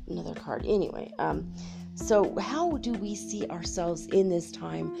on another card. Anyway, so how do we see ourselves in this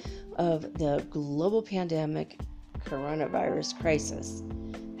time of the global pandemic coronavirus crisis?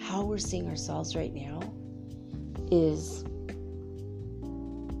 How we're seeing ourselves right now is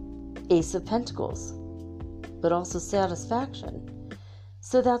Ace of Pentacles, but also satisfaction.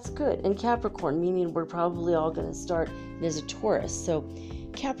 So that's good. And Capricorn, meaning we're probably all going to start, there's a Taurus. So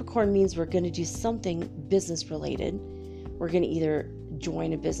Capricorn means we're going to do something business related. We're going to either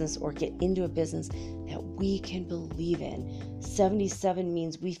join a business or get into a business that we can believe in. 77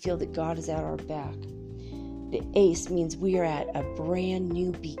 means we feel that God is at our back. The Ace means we are at a brand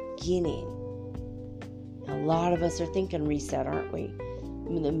new beginning. A lot of us are thinking reset, aren't we? I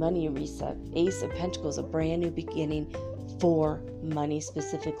mean, the money reset. Ace of Pentacles, a brand new beginning for money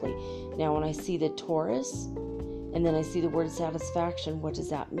specifically. Now, when I see the Taurus, and then I see the word satisfaction, what does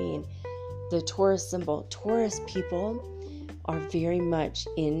that mean? The Taurus symbol. Taurus people are very much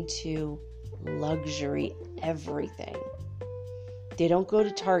into luxury everything. They don't go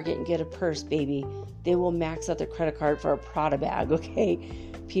to Target and get a purse, baby. They will max out their credit card for a Prada bag, okay?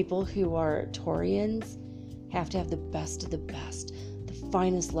 People who are Taurians have to have the best of the best, the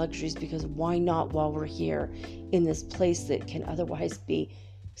finest luxuries, because why not while we're here in this place that can otherwise be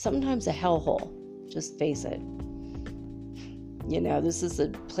sometimes a hellhole? Just face it. This is a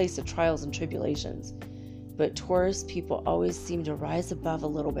place of trials and tribulations. But Taurus people always seem to rise above a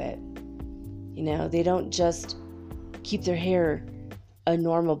little bit. They don't just keep their hair a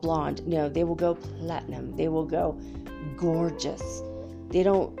normal blonde. No, they will go platinum. They will go gorgeous.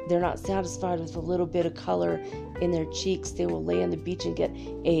 They're not satisfied with a little bit of color in their cheeks. They will lay on the beach and get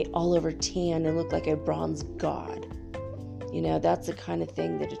a all over tan and look like a bronze god. That's the kind of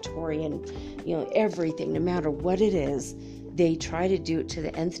thing that a Taurian, everything, no matter what it is, they try to do it to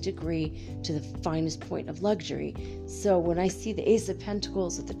the nth degree, to the finest point of luxury. So when I see the Ace of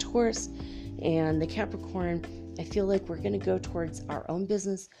Pentacles with the Taurus and the Capricorn, I feel like we're going to go towards our own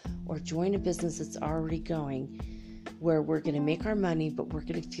business or join a business that's already going, where we're going to make our money, but we're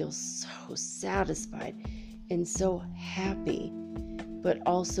going to feel so satisfied and so happy, but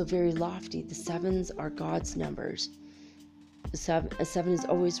also very lofty. The sevens are God's numbers. A seven is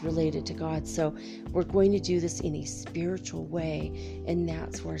always related to God. So we're going to do this in a spiritual way, and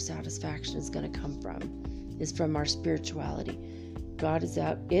that's where satisfaction is going to come from, is from our spirituality. God, is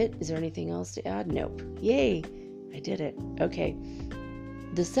that it? Is there anything else to add? Nope. Yay! I did it. Okay.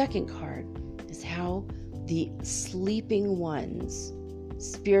 The second card is how the sleeping ones,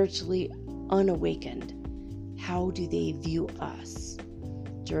 spiritually unawakened, how do they view us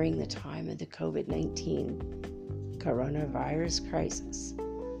during the time of the COVID-19 coronavirus crisis?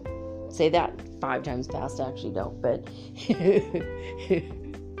 Say that 5 times fast. I actually don't, but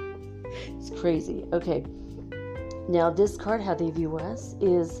it's crazy. Okay. Now this card, how they view us,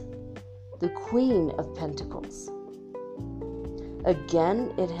 is the Queen of Pentacles.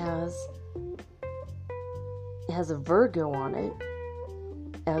 Again, it has a Virgo on it,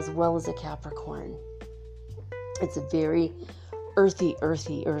 as well as a Capricorn. It's a very earthy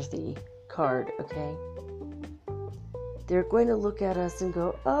card, okay? They're going to look at us and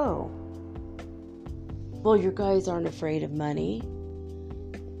go, oh, well, you guys aren't afraid of money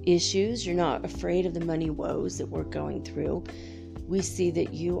issues. You're not afraid of the money woes that we're going through. We see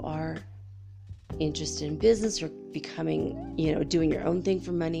that you are interested in business or becoming, doing your own thing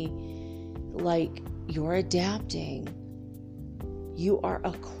for money. Like, you're adapting. You are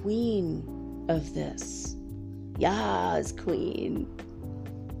a queen of this. Yes, queen.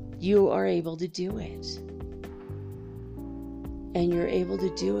 You are able to do it. And you're able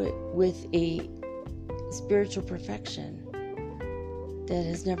to do it with a spiritual perfection that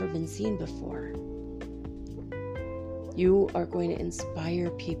has never been seen before. You are going to inspire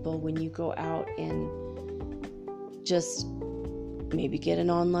people when you go out and just maybe get an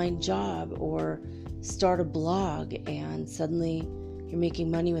online job or start a blog, and suddenly you're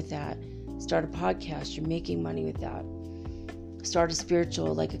making money with that. Start a podcast, you're making money with that. Start a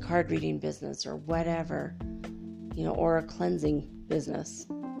spiritual, like a card reading business or whatever, or a cleansing business.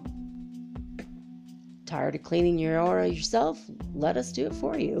 Tired of cleaning your aura yourself? Let us do it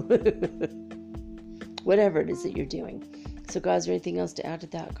for you. Whatever it is that you're doing. So guys, is there anything else to add to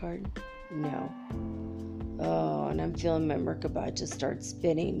that card? No. Oh, and I'm feeling my Merkaba just start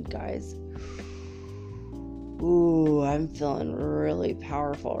spinning, guys. Ooh, I'm feeling really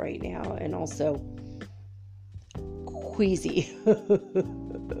powerful right now, and also queasy.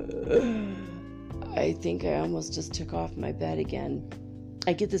 I think I almost just took off my bed again.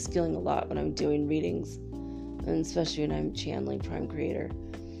 I get this feeling a lot when I'm doing readings, and especially when I'm channeling Prime Creator.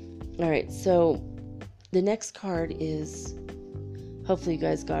 All right, so the next card is, hopefully you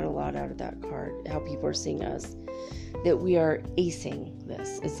guys got a lot out of that card, how people are seeing us, that we are acing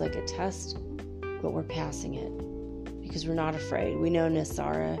this. It's like a test, but we're passing it because we're not afraid. We know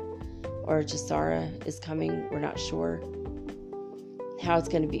Nasara or Jasara is coming. We're not sure how it's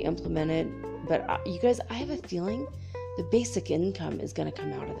going to be implemented, but you guys, I have a feeling the basic income is going to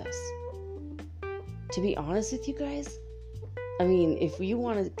come out of this. To be honest with you guys, I mean, if you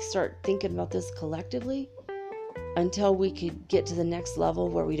want to start thinking about this collectively, until we could get to the next level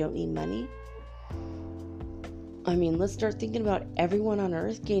where we don't need money, I mean, let's start thinking about everyone on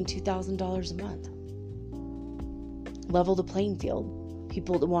earth getting $2,000 a month. Level the playing field.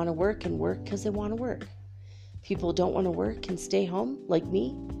 People that want to work can work because they want to work. people don't want to work and stay home like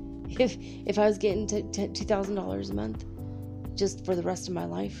me. If I was getting to $2,000 a month just for the rest of my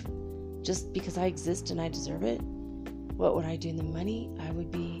life, just because I exist and I deserve it, what would I do in the money? I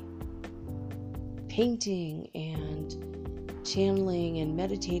would be painting and channeling and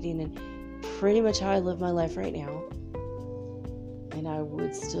meditating, and pretty much how I live my life right now. And I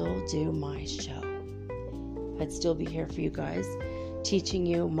would still do my show. I'd still be here for you guys, teaching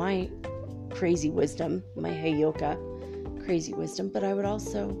you my crazy wisdom, my Heyoka crazy wisdom, but I would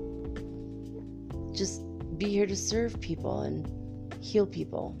also just be here to serve people and heal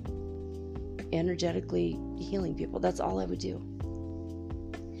people, energetically healing people. That's all I would do.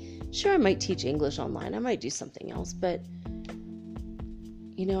 Sure, I might teach English online. I might do something else, but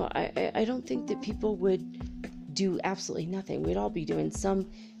I don't think that people would do absolutely nothing. We'd all be doing some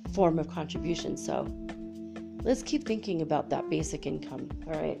form of contribution. So let's keep thinking about that basic income.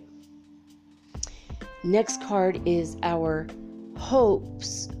 All right. Next card is our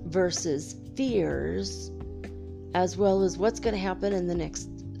hopes versus fears, as well as what's going to happen in the next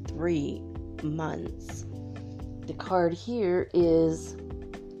 3 months. The card here is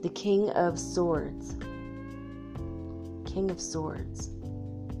the King of Swords. King of Swords.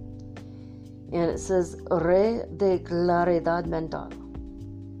 And it says, Re de Claridad Mental.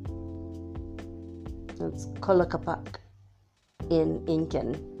 It's Kolokapak in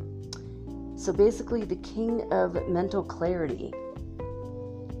Incan. So basically, the King of Mental Clarity.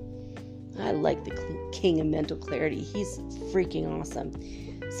 I like the King of Mental Clarity. He's freaking awesome.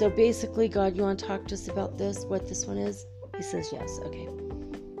 So basically, God, you want to talk to us about this, what this one is? He says yes. Okay.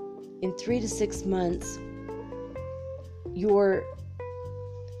 In 3 to 6 months, your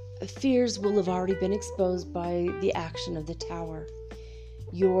fears will have already been exposed by the action of the Tower.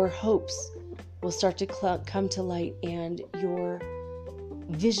 Your hopes will start to come to light, and your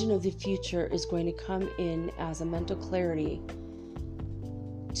vision of the future is going to come in as a mental clarity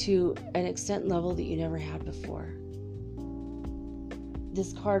to an extent level that you never had before.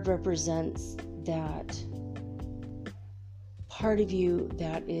 This card represents that part of you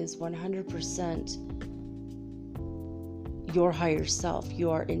that is 100% your higher self. You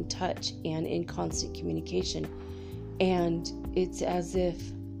are in touch and in constant communication. And it's as if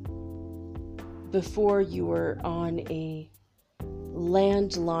before you were on a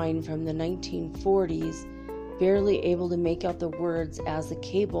landline from the 1940s, barely able to make out the words as the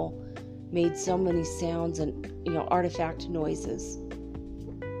cable made so many sounds and, artifact noises.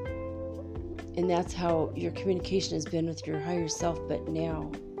 And that's how your communication has been with your higher self. But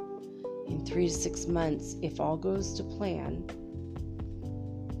now, in 3 to 6 months, if all goes to plan,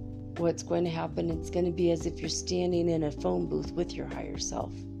 what's going to happen, it's going to be as if you're standing in a phone booth with your higher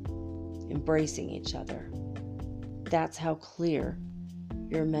self, embracing each other. That's how clear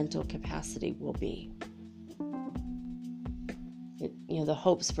your mental capacity will be. The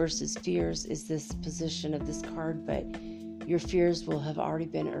hopes versus fears is this position of this card, but your fears will have already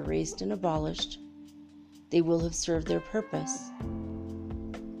been erased and abolished. They will have served their purpose.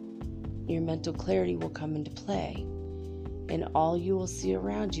 Your mental clarity will come into play, and all you will see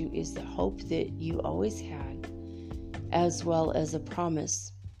around you is the hope that you always had, as well as a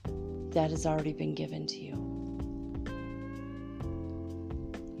promise that has already been given to you.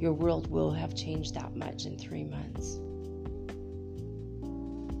 Your world will have changed that much in 3 months.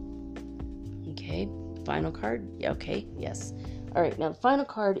 Okay, final card. Okay, yes. All right, now the final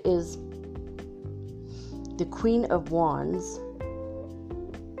card is the Queen of Wands.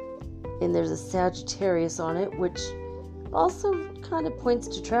 And there's a Sagittarius on it, which also kind of points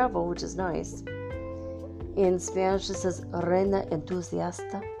to travel, which is nice. In Spanish, it says Reina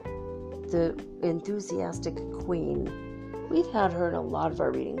Entusiasta, the enthusiastic queen. We've had her in a lot of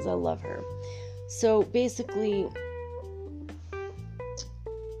our readings. I love her. So basically,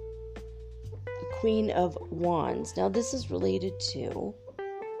 Queen of Wands. Now this is related to,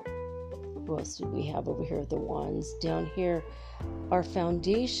 what else did we have over here with the wands? Down here, our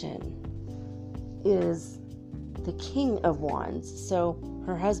foundation is the King of Wands. So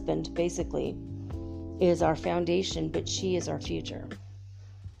her husband basically is our foundation, but she is our future.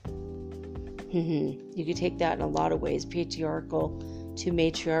 You could take that in a lot of ways. Patriarchal to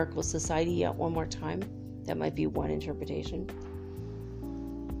matriarchal society. Yet one more time. That might be one interpretation.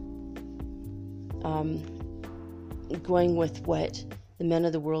 Going with what the men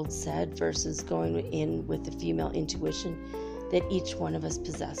of the world said versus going in with the female intuition that each one of us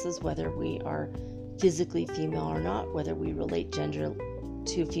possesses, whether we are physically female or not, whether we relate gender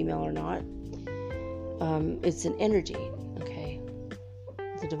to female or not. It's an energy, okay?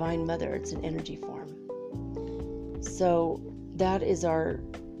 The Divine Mother, it's an energy form. So that is our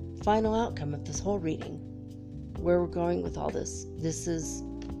final outcome of this whole reading. where we're going with all this. This is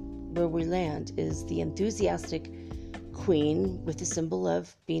where we land, is the enthusiastic queen with the symbol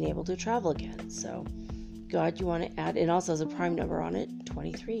of being able to travel again. So God, you want to add, it also has a prime number on it,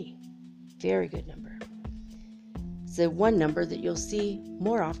 23. Very good number. It's the one number that you'll see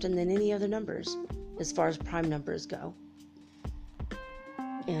more often than any other numbers as far as prime numbers go.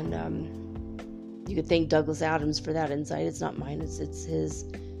 And you could thank Douglas Adams for that insight. It's not mine. It's his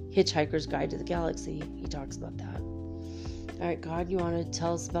Hitchhiker's Guide to the Galaxy. He talks about that. All right, God, you want to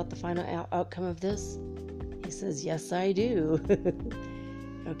tell us about the final outcome of this? He says, yes, I do.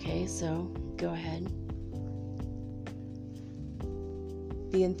 Okay, so go ahead.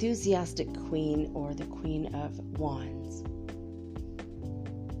 The enthusiastic queen, or the Queen of Wands.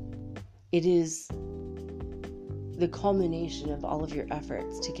 It is the culmination of all of your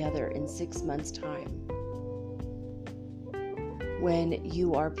efforts together in 6 months' time, when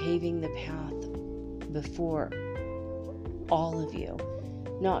you are paving the path before all of you,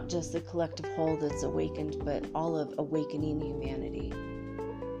 not just the collective whole that's awakened, but all of awakening humanity.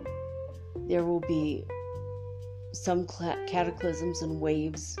 There will be some cataclysms and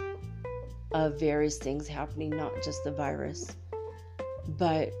waves of various things happening, not just the virus,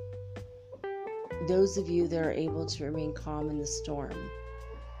 but those of you that are able to remain calm in the storm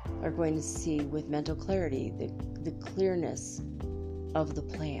are going to see with mental clarity the clearness of the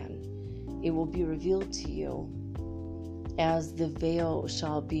plan. It will be revealed to you as the veil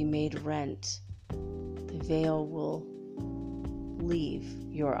shall be made rent. The veil will leave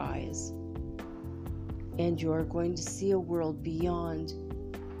your eyes, and you're going to see a world beyond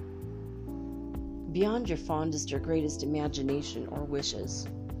your fondest or greatest imagination or wishes.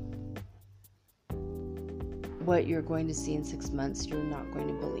 What you're going to see in 6 months, you're not going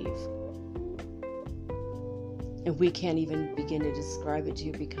to believe. And we can't even begin to describe it to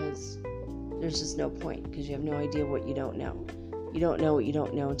you, because there's just no point, because you have no idea what you don't know. You don't know what you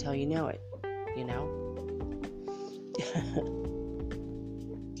don't know until you know it, you know?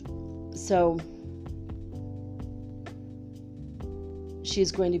 So,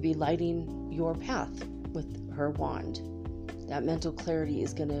 she's going to be lighting your path with her wand. That mental clarity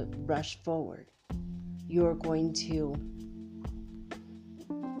is going to rush forward. You're going to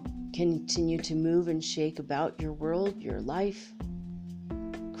continue to move and shake about your world, your life,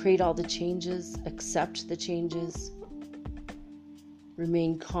 create all the changes, accept the changes,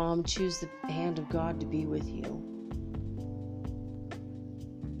 remain calm, choose the hand of God to be with you.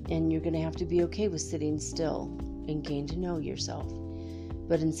 And you're going to have to be okay with sitting still and gain to know yourself.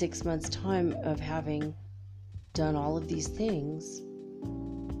 But in 6 months' time of having done all of these things,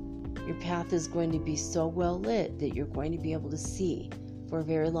 your path is going to be so well lit that you're going to be able to see for a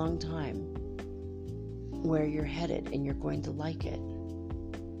very long time where you're headed, and you're going to like it.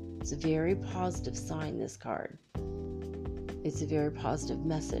 It's a very positive sign, this card. It's a very positive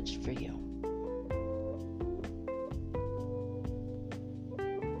message for you.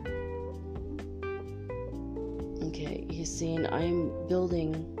 Okay, he's saying, I am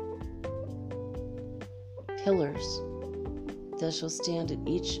building pillars that shall stand at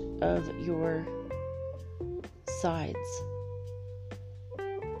each of your sides.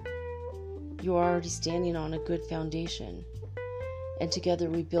 You are already standing on a good foundation, and together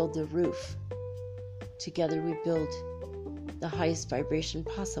we build the roof. Together we build the highest vibration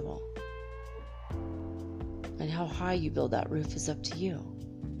possible. And how high you build that roof is up to you.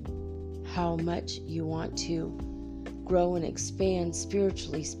 How much you want to grow and expand,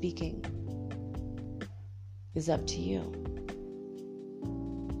 spiritually speaking, is up to you.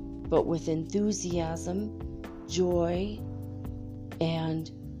 But with enthusiasm, joy,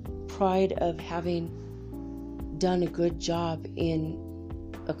 and pride of having done a good job in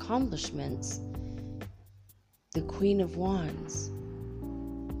accomplishments, the Queen of Wands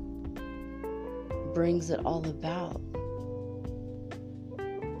brings it all about.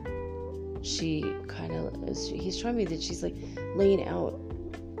 He's showing me that she's like laying out,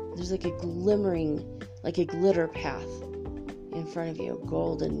 there's like a glimmering, like a glitter path in front of you, a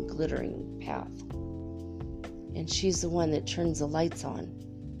golden glittering path. And she's the one that turns the lights on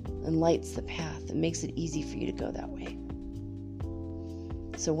and lights the path and makes it easy for you to go that way.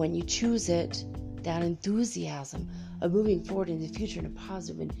 So when you choose it, that enthusiasm of moving forward in the future in a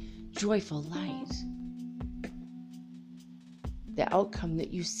positive and joyful light, the outcome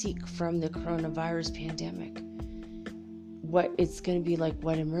that you seek from the coronavirus pandemic, what it's going to be like,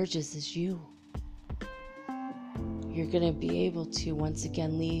 what emerges is you. You're going to be able to once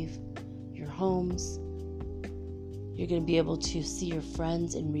again leave your homes. You're going to be able to see your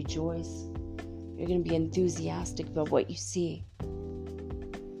friends and rejoice. You're going to be enthusiastic about what you see.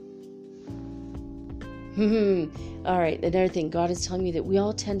 All right, another thing, God is telling me that we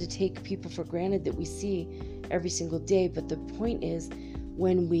all tend to take people for granted that we see every single day, but the point is,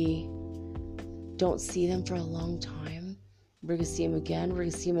 when we don't see them for a long time, we're going to see them again, we're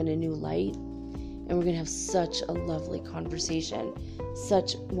going to see them in a new light, and we're going to have such a lovely conversation,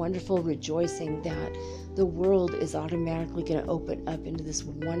 such wonderful rejoicing that the world is automatically going to open up into this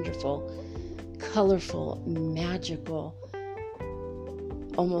wonderful, colorful, magical,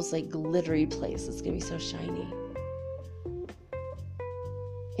 almost like glittery place. It's going to be so shiny.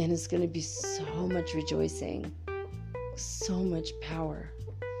 And it's going to be so much rejoicing, so much power,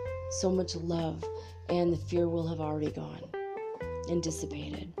 so much love, and the fear will have already gone and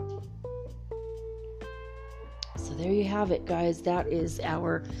dissipated. So there you have it, guys. That is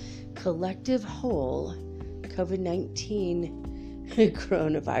our collective whole COVID-19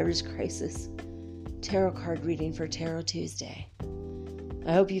 coronavirus crisis tarot card reading for Tarot Tuesday.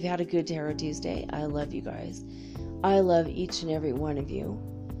 I hope you've had a good Tarot Tuesday. I love you guys. I love each and every one of you.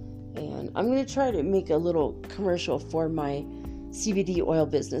 And I'm going to try to make a little commercial for my CBD oil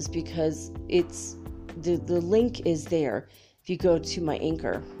business, because it's the link is there. If you go to my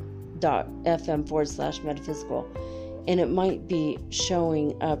anchor.fm/metaphysical, and it might be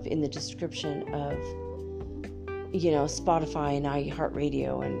showing up in the description of, Spotify and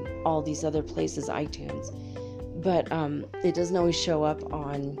iHeartRadio and all these other places, iTunes. But it doesn't always show up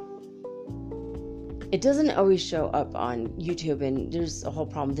on YouTube, and there's a whole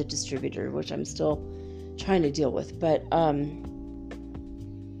problem with the distributor, which I'm still trying to deal with. But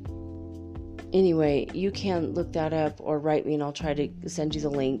anyway, you can look that up or write me and I'll try to send you the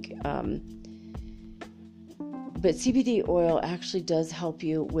link. But CBD oil actually does help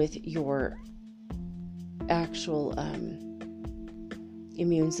you with your actual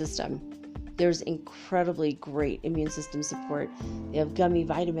immune system. There's incredibly great immune system support. They have gummy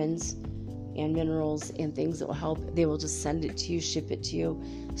vitamins and minerals and things that will help. They will just send it to you, ship it to you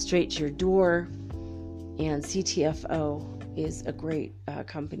straight to your door. And CTFO is a great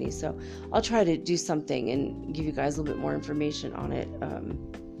company. So I'll try to do something and give you guys a little bit more information on it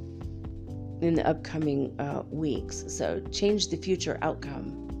in the upcoming weeks. So Change the Future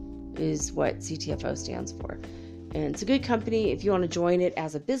Outcome is what CTFO stands for. And it's a good company if you want to join it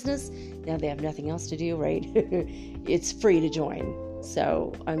as a business. Now they have nothing else to do, right? It's free to join.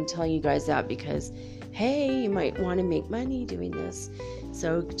 So I'm telling you guys that because, hey, you might want to make money doing this.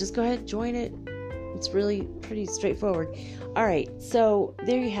 So just go ahead, join it. It's really pretty straightforward. All right, so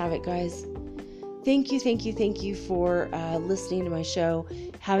there you have it, guys. Thank you for listening to my show,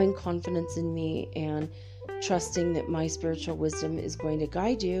 having confidence in me, and trusting that my spiritual wisdom is going to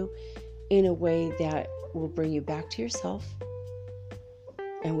guide you in a way that will bring you back to yourself,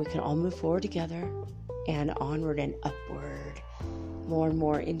 and we can all move forward together and onward and upward, more and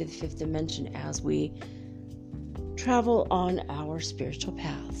more into the fifth dimension as we travel on our spiritual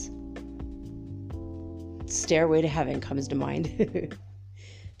paths. Stairway to Heaven comes to mind.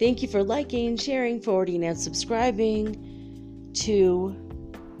 Thank you for liking, sharing, forwarding, and subscribing to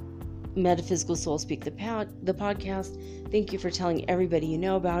Metaphysical Soul Speak, the podcast. Thank you for telling everybody you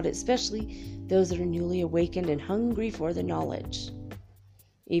know about it, especially those that are newly awakened and hungry for the knowledge.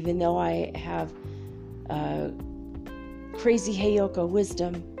 Even though I have crazy Heyoka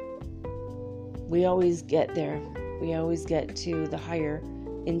wisdom, we always get there. We always get to the higher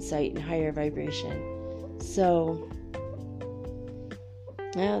insight and higher vibration. So,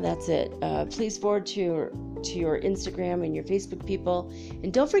 yeah, that's it. Please forward to your Instagram and your Facebook people.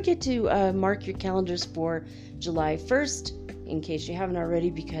 And don't forget to mark your calendars for July 1st, in case you haven't already,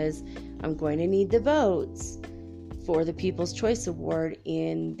 because I'm going to need the votes for the People's Choice Award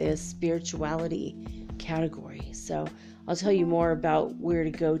in the spirituality category. So I'll tell you more about where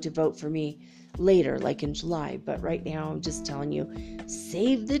to go to vote for me later, like in July. But right now, I'm just telling you,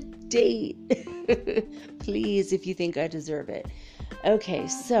 save the date. Please, if you think I deserve it. Okay,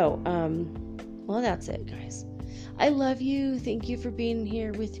 so, well, that's it, guys. I love you. Thank you for being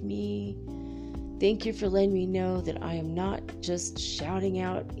here with me. Thank you for letting me know that I am not just shouting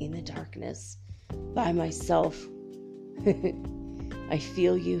out in the darkness by myself. I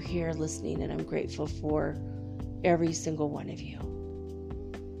feel you here listening, and I'm grateful for every single one of you.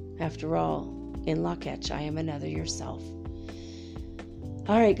 After all, in Lak'ech, I am another yourself.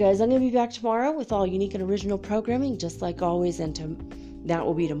 All right, guys, I'm going to be back tomorrow with all unique and original programming, just like always, and that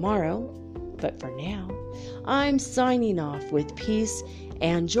will be tomorrow. But for now, I'm signing off with peace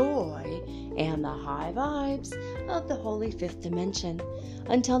and joy and the high vibes of the Holy Fifth Dimension.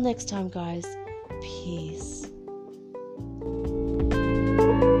 Until next time, guys, peace.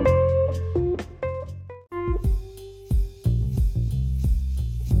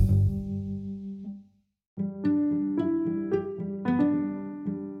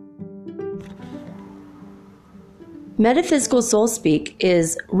 Metaphysical Soul Speak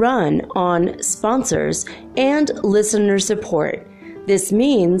is run on sponsors and listener support. This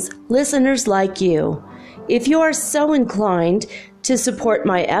means listeners like you. If you are so inclined to support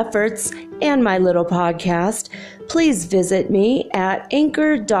my efforts and my little podcast, please visit me at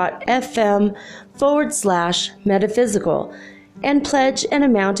anchor.fm/metaphysical and pledge an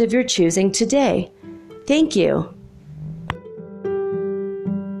amount of your choosing today. Thank you.